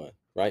 the more you earn,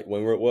 right?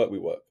 When we're at work, we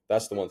work.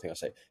 That's the one thing I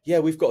say. Yeah,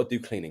 we've got to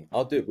do cleaning.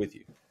 I'll do it with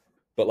you.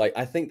 But like,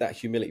 I think that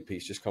humility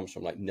piece just comes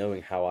from like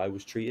knowing how I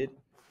was treated.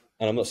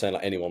 And I'm not saying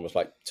like anyone was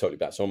like totally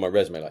bad. So on my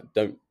resume, like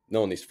no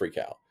one needs to freak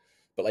out.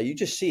 But like you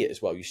just see it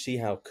as well. You see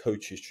how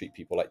coaches treat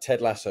people. Like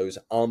Ted Lasso's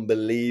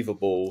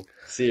unbelievable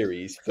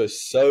series for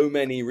so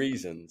many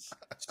reasons.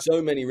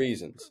 So many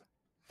reasons.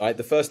 Right?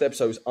 The first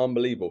episode was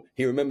unbelievable.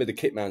 He remembered the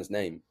kit man's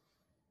name.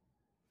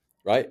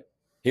 Right?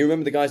 He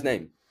remembered the guy's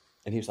name.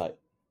 And he was like,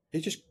 he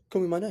just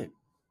called me my name.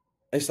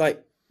 It's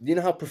like, you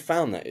know how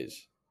profound that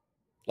is?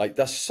 Like,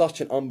 that's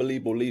such an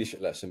unbelievable leadership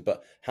lesson.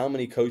 But how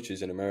many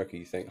coaches in America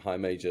you think, high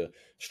major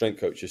strength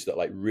coaches, that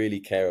like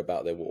really care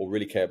about or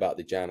really care about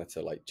the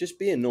janitor? Like, just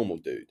be a normal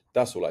dude.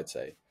 That's all I'd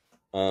say.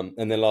 And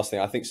then last thing,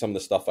 I think some of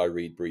the stuff I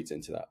read breeds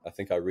into that. I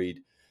think I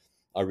read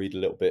a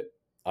little bit.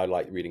 I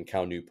like reading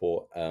Cal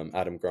Newport,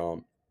 Adam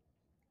Grant,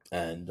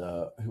 and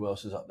who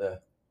else is up there?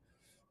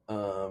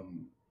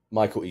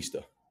 Michael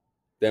Easter.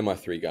 They're my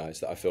three guys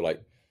that I feel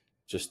like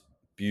just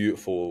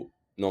beautiful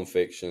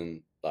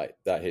nonfiction. Like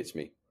that hits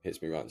me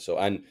right. So,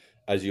 and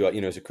as you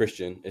as a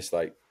Christian, it's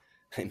like,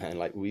 hey man,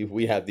 like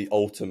we have the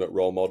ultimate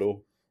role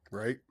model,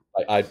 right?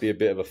 Like I'd be a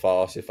bit of a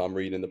farce if I'm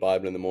reading the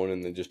Bible in the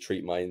morning and just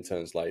treat my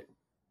interns like,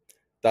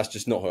 that's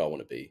just not who I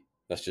want to be.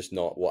 That's just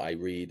not what I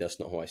read.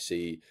 That's not who I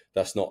see.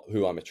 That's not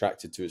who I'm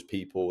attracted to as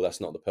people. That's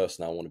not the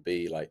person I want to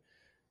be. Like,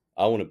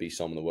 I want to be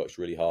someone that works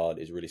really hard,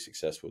 is really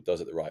successful, does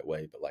it the right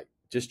way, but like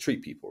just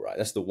treat people right.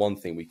 That's the one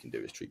thing we can do,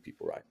 is treat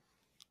people right.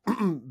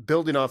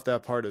 Building off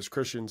that part, as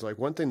Christians, like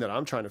one thing that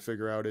I'm trying to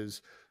figure out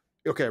is,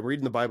 okay, I'm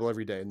reading the Bible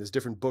every day and there's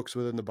different books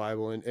within the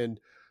Bible. And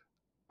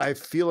I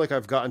feel like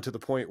I've gotten to the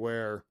point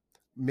where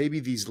maybe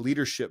these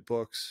leadership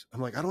books,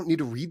 I'm like, I don't need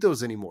to read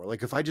those anymore.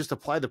 Like if I just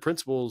apply the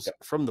principles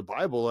from the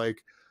Bible,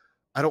 like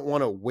I don't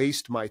want to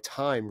waste my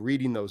time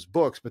reading those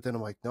books. But then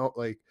I'm like, no,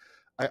 like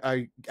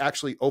I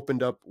actually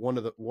opened up one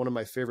of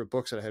my favorite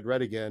books that I had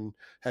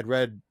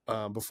read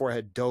before I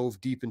had dove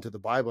deep into the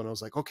Bible. And I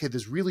was like, okay,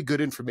 there's really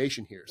good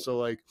information here. So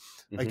like,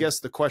 I guess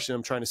the question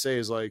I'm trying to say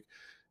is like,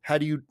 how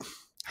do you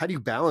how do you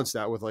balance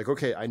that with like,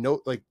 okay, I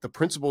know like the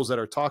principles that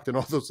are talked in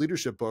all those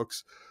leadership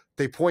books,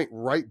 they point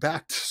right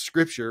back to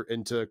scripture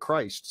and to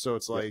Christ. So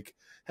it's Yeah. like,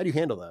 how do you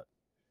handle that?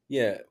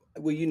 Yeah.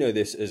 Well, you know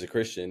this as a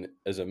Christian,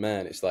 as a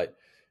man, it's like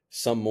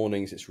some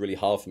mornings it's really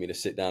hard for me to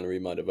sit down and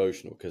read my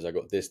devotional because I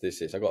got this.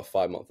 I got a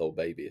 5-month-old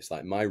baby. It's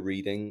like my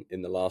reading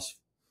in the last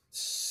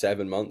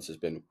 7 months has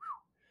been,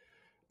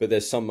 but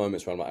there's some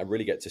moments where I'm like, I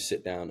really get to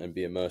sit down and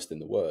be immersed in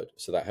the word.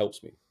 So that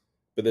helps me.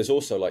 But there's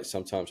also like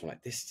sometimes I'm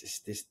like,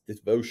 this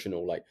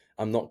devotional, like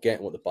I'm not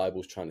getting what the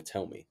Bible's trying to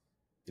tell me.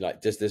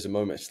 Like just there's a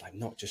moment it's like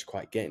not just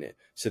quite getting it.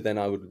 So then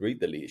I would read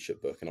the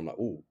leadership book and I'm like,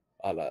 oh,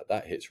 I like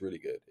that hits really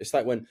good. It's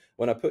like when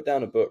I put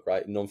down a book,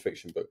 right,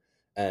 nonfiction book,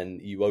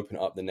 and you open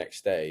it up the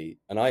next day,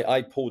 and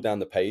I pull down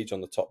the page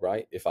on the top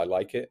right if I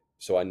like it,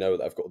 so I know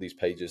that I've got all these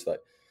pages like.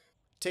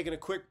 Taking a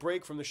quick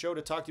break from the show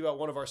to talk to you about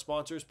one of our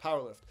sponsors,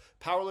 Powerlift.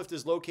 Powerlift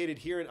is located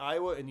here in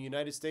Iowa in the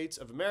United States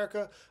of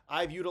America.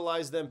 I've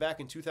utilized them back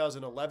in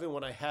 2011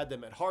 when I had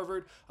them at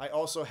Harvard. I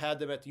also had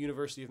them at the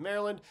University of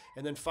Maryland,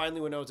 and then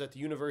finally when I was at the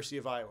University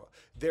of Iowa.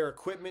 Their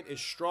equipment is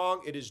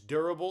strong, it is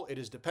durable, it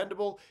is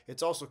dependable.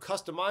 It's also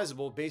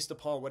customizable based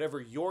upon whatever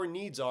your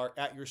needs are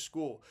at your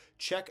school.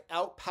 Check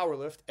out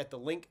Powerlift at the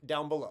link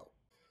down below.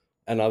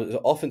 And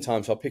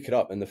oftentimes I'll pick it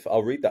up and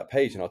I'll read that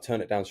page and I'll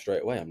turn it down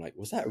straight away. I'm like,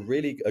 was that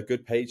really a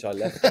good page I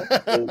left?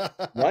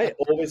 Right?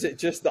 Or is it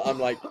just that I'm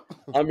like,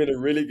 I'm in a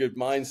really good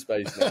mind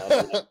space now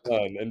to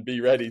learn and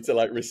be ready to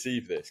like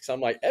receive this? Because I'm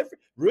like,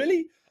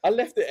 I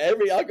left it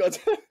every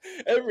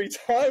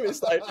time.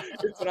 It's like,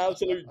 it's an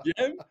absolute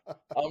gem.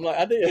 I'm like,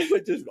 I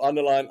didn't just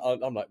underline.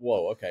 I'm like,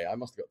 whoa, okay. I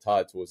must have got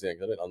tired towards the end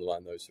because I didn't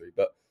underline those three.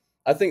 But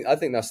I think that's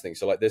the thing.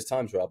 So like there's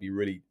times where I'll be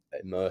really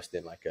immersed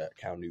in like a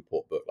Cal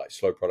Newport book, like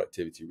Slow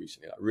Productivity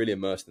recently, like really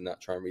immersed in that,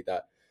 try and read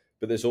that.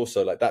 But there's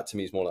also like that to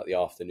me is more like the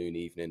afternoon,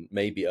 evening,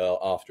 maybe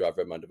after I've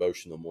read my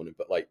devotion in the morning.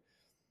 But like,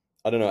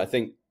 I don't know, I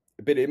think,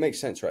 but it makes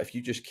sense, right? If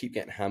you just keep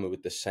getting hammered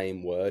with the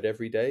same word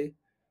every day,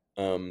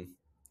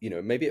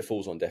 maybe it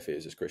falls on deaf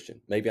ears as Christian.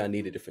 Maybe I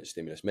need a different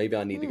stimulus. Maybe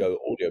I need to go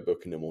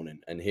audiobook in the morning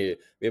and hear.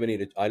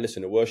 I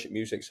listen to worship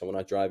music. So when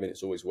I drive in,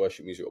 it's always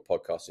worship music or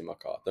podcasts in my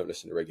car. I don't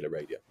listen to regular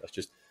radio. That's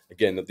just,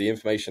 again, the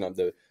information,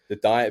 the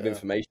diet of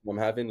information I'm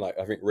having. Like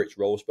I think Rich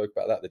Roll spoke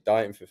about that. The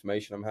diet of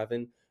information I'm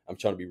having, I'm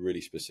trying to be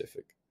really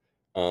specific.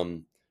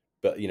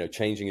 But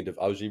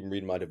I was even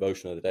reading my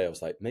devotion the other day. I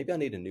was like, maybe I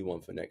need a new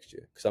one for next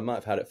year because I might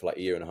have had it for like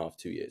a year and a half,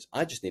 2 years.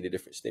 I just need a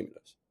different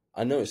stimulus.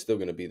 I know it's still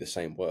going to be the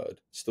same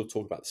word, still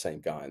talk about the same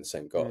guy and the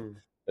same God.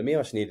 But maybe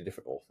I just need a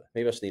different author.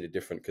 Maybe I just need a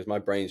different, because my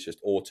brain's just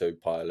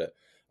autopilot.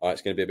 All right,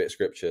 it's going to be a bit of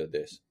scripture,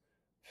 this.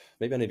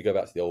 Maybe I need to go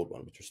back to the old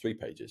one, which was 3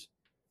 pages.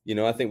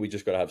 I think we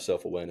just got to have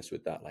self-awareness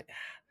with that. Like,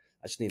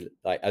 I just need,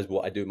 like, as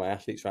what I do with my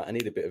athletes, right? I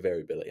need a bit of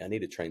variability. I need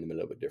to train them a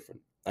little bit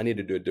different. I need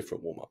to do a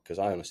different warm-up because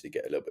I honestly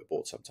get a little bit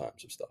bored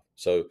sometimes of stuff.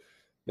 So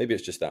maybe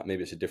it's just that.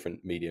 Maybe it's a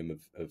different medium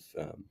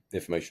of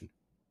information.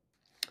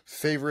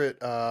 Favorite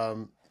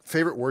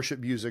worship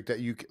music that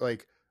you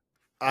like?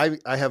 I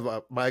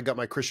got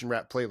my Christian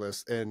rap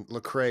playlist and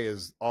Lecrae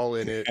is all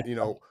in it,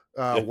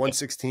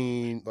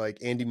 116, like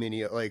Andy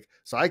Mineo, like,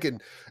 so I can,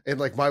 and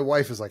like my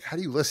wife is like, how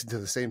do you listen to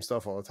the same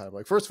stuff all the time?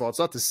 Like, first of all, it's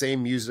not the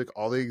same music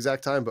all the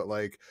exact time, but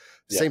like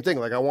same thing.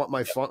 Like I want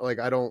my fun, like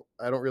I don't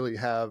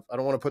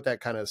want to put that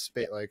kind of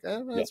space. Like,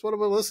 that's what I'm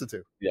going to listen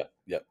to. Yeah.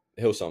 Yeah.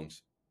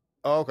 Hillsongs.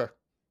 Oh, okay.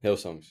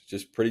 Hillsongs,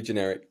 just pretty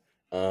generic.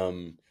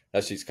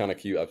 She's kind of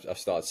cute. I've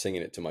started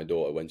singing it to my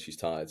daughter when she's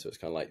tired. So it's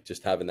kind of like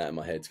just having that in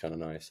my head is kind of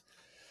nice.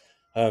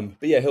 But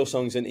yeah,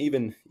 Hillsongs. And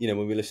even,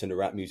 when we listen to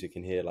rap music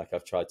in here, like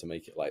I've tried to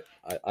make it like,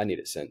 I need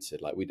it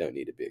censored. Like we don't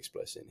need to be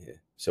explicit in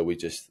here. So we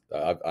just,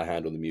 I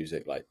handle the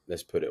music. Like,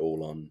 let's put it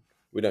all on.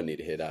 We don't need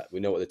to hear that.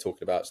 We know what they're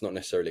talking about. It's not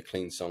necessarily a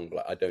clean song, but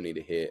like, I don't need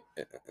to hear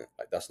it.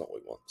 Like, that's not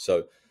what we want.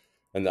 So,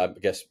 and I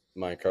guess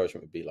my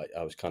encouragement would be like,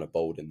 I was kind of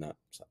bold in that.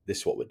 It's like, this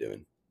is what we're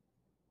doing.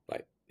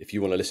 Like, if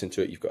you want to listen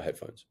to it, you've got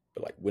headphones.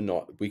 But like,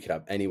 we could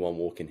have anyone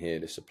walk in here.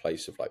 This is a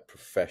place of like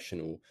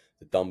professional.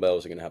 The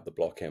dumbbells are going to have the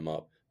block hem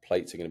up.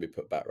 Plates are going to be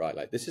put back right.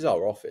 Like, this is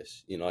our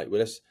office. Like,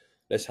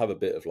 let's have a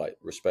bit of like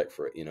respect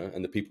for it,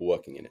 and the people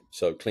working in it.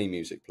 So clean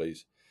music,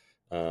 please.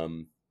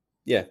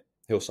 Yeah,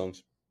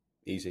 Hillsongs,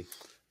 easy.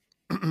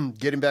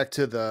 Getting back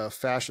to the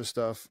fascia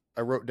stuff,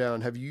 I wrote down,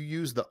 have you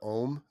used the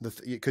Ohm?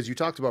 Because you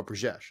talked about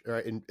Brajesh,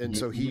 right? And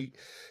so he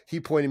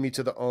pointed me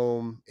to the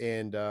Ohm,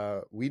 and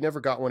we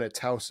never got one at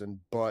Towson,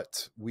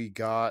 but we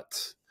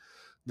got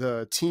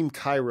the Team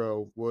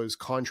Cairo was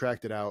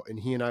contracted out, and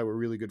he and I were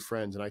really good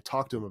friends, and I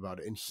talked to him about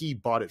it, and he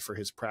bought it for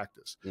his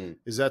practice.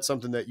 Is that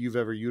something that you've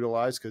ever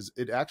utilized? Because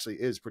it actually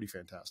is pretty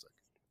fantastic.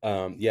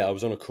 Yeah, I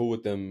was on a call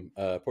with them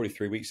probably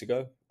 3 weeks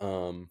ago,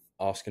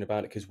 asking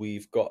about it because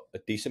we've got a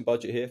decent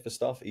budget here for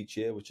stuff each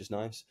year, which is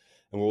nice.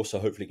 And we're also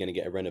hopefully going to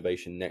get a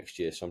renovation next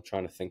year. So I'm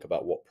trying to think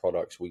about what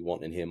products we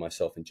want in here,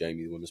 myself and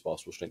Jamie, the women's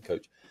basketball strength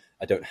coach.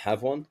 I don't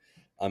have one.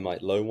 I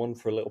might loan one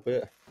for a little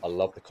bit. I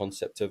love the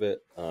concept of it.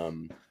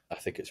 I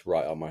think it's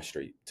right on my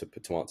street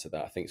to answer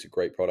that. I think it's a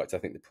great product. I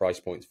think the price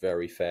point's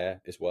very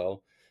fair as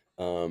well.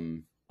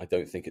 I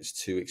don't think it's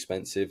too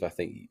expensive. I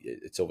think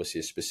it's obviously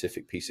a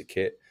specific piece of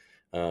kit.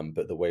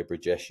 But the way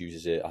Brajesh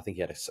uses it, I think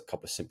he had a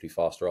couple of Simply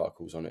Faster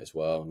articles on it as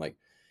well. And like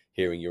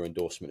hearing your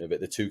endorsement of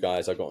it. The two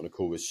guys I got on the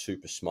call was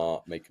super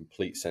smart, made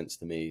complete sense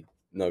to me.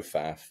 No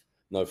faff,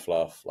 no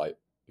fluff, like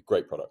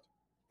great product.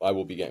 I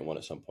will be getting one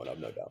at some point, I've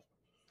no doubt.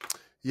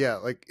 Yeah,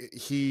 like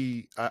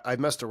I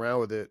messed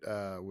around with it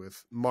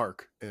with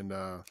Mark, and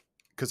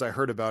because I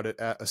heard about it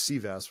at a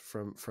CVAS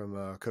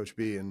from Coach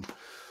B, and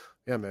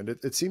yeah, man,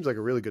 it seems like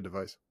a really good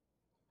device.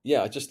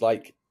 Yeah, I just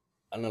like,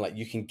 I don't know, like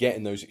you can get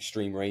in those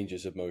extreme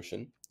ranges of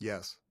motion.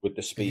 Yes. With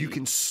the speed. And you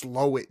can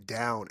slow it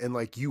down, and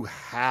like you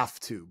have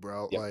to,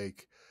 bro. Yep.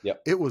 Like,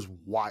 yep. It was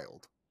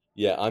wild.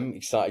 Yeah, I'm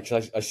excited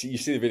because you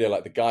see the video,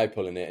 like the guy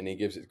pulling it and he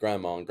gives it to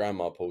grandma and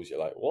grandma pulls. You're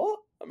like, what?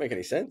 That make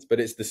any sense? But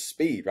it's the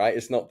speed, right?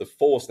 It's not the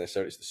force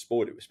necessarily. It's the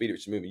speed at which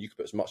it's moving. You can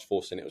put as much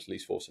force in it or as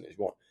least force in it as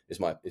you want. Is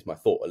my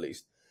thought, at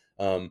least.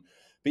 But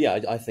yeah,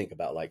 I think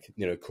about like,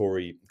 you know,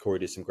 Corey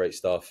did some great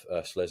stuff.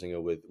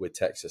 Schlesinger with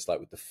Texas, like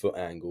with the foot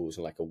angles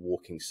and like a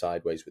walking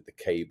sideways with the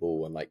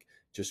cable and like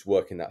just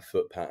working that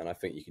foot pattern. I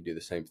think you can do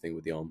the same thing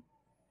with the arm.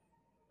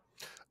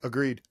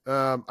 Agreed.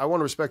 I want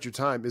to respect your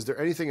time. Is there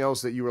anything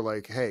else that you were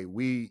like, hey,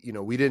 we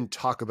didn't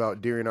talk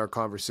about during our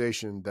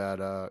conversation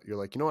that you're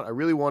like, you know what, I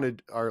really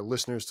wanted our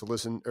listeners to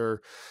listen,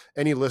 or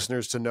any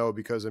listeners to know,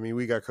 because I mean,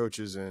 we got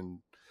coaches in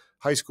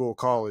high school,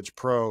 college,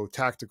 pro,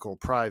 tactical,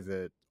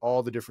 private,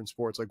 all the different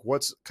sports. Like,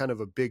 what's kind of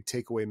a big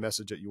takeaway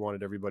message that you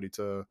wanted everybody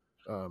to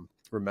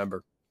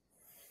remember?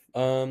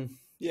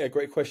 Yeah,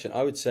 great question.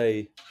 I would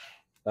say,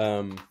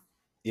 the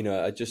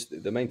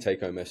main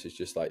take home message,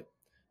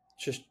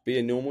 just be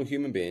a normal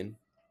human being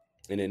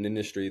in an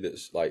industry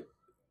that's like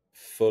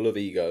full of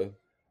ego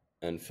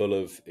and full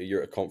of,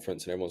 you're at a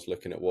conference and everyone's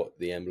looking at what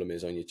the emblem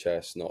is on your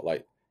chest, not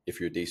like if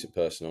you're a decent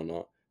person or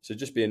not. So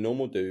just be a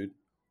normal dude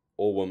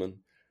or woman,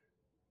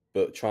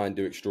 but try and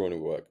do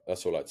extraordinary work.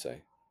 That's all I'd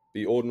say.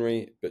 Be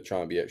ordinary, but try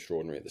and be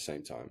extraordinary at the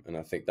same time. And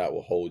I think that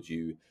will hold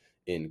you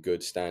in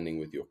good standing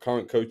with your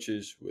current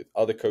coaches, with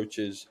other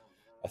coaches.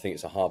 I think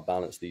it's a hard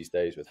balance these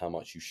days with how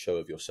much you show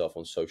of yourself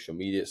on social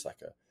media. It's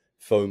like a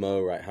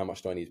FOMO, right? How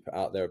much do I need to put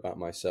out there about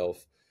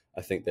myself?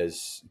 I think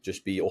there's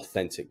just be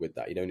authentic with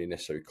that. You don't need to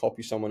necessarily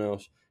copy someone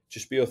else.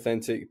 Just be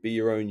authentic, be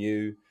your own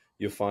you.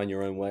 You'll find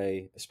your own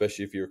way,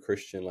 especially if you're a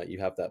Christian. Like you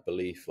have that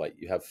belief, like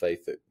you have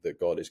faith that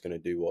God is going to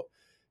do what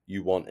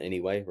you want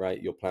anyway,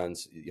 right? Your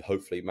plans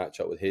hopefully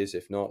match up with his.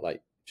 If not,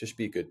 like just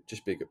be a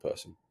good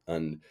person.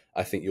 And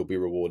I think you'll be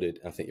rewarded.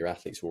 I think your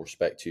athletes will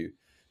respect you.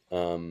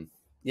 I'm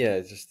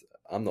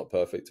not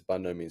perfect. By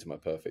no means am I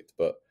perfect,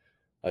 but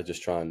I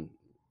just try and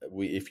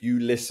if you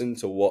listen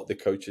to what the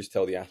coaches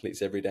tell the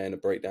athletes every day in a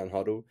breakdown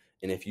huddle,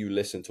 and if you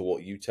listen to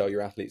what you tell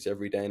your athletes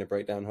every day in a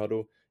breakdown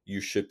huddle, you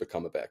should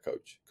become a better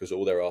coach, because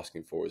all they're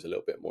asking for is a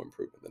little bit more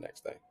improvement the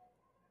next day.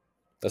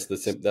 That's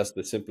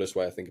the simplest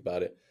way I think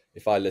about it.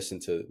 If I listen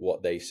to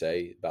what they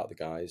say about the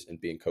guys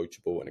and being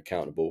coachable and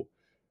accountable,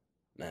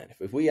 man,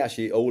 if we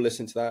actually all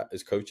listen to that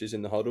as coaches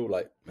in the huddle,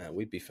 like, man,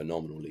 we'd be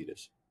phenomenal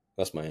leaders.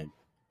 That's my aim.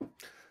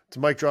 It's a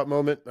mic drop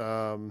moment.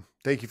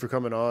 Thank you for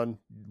coming on.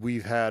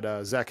 We've had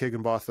Zach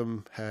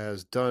Higginbotham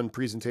has done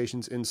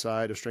presentations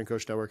inside of Strength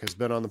Coach Network, has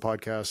been on the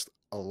podcast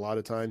a lot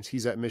of times.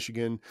 He's at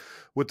Michigan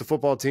with the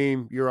football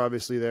team. You're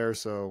obviously there.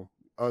 So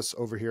us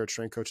over here at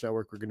Strength Coach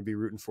Network, we're going to be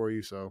rooting for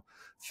you. So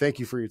thank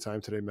you for your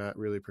time today, Matt.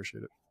 Really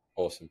appreciate it.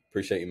 Awesome.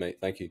 Appreciate you, mate.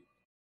 Thank you.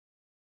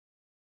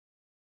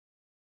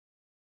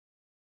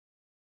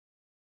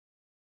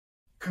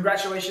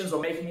 Congratulations on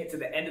making it to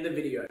the end of the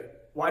video.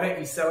 Why don't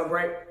you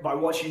celebrate by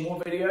watching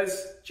more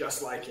videos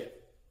just like it?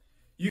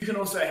 You can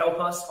also help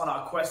us on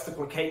our quest to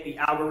placate the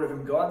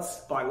algorithm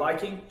gods by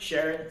liking,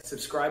 sharing,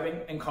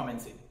 subscribing, and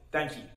commenting. Thank you.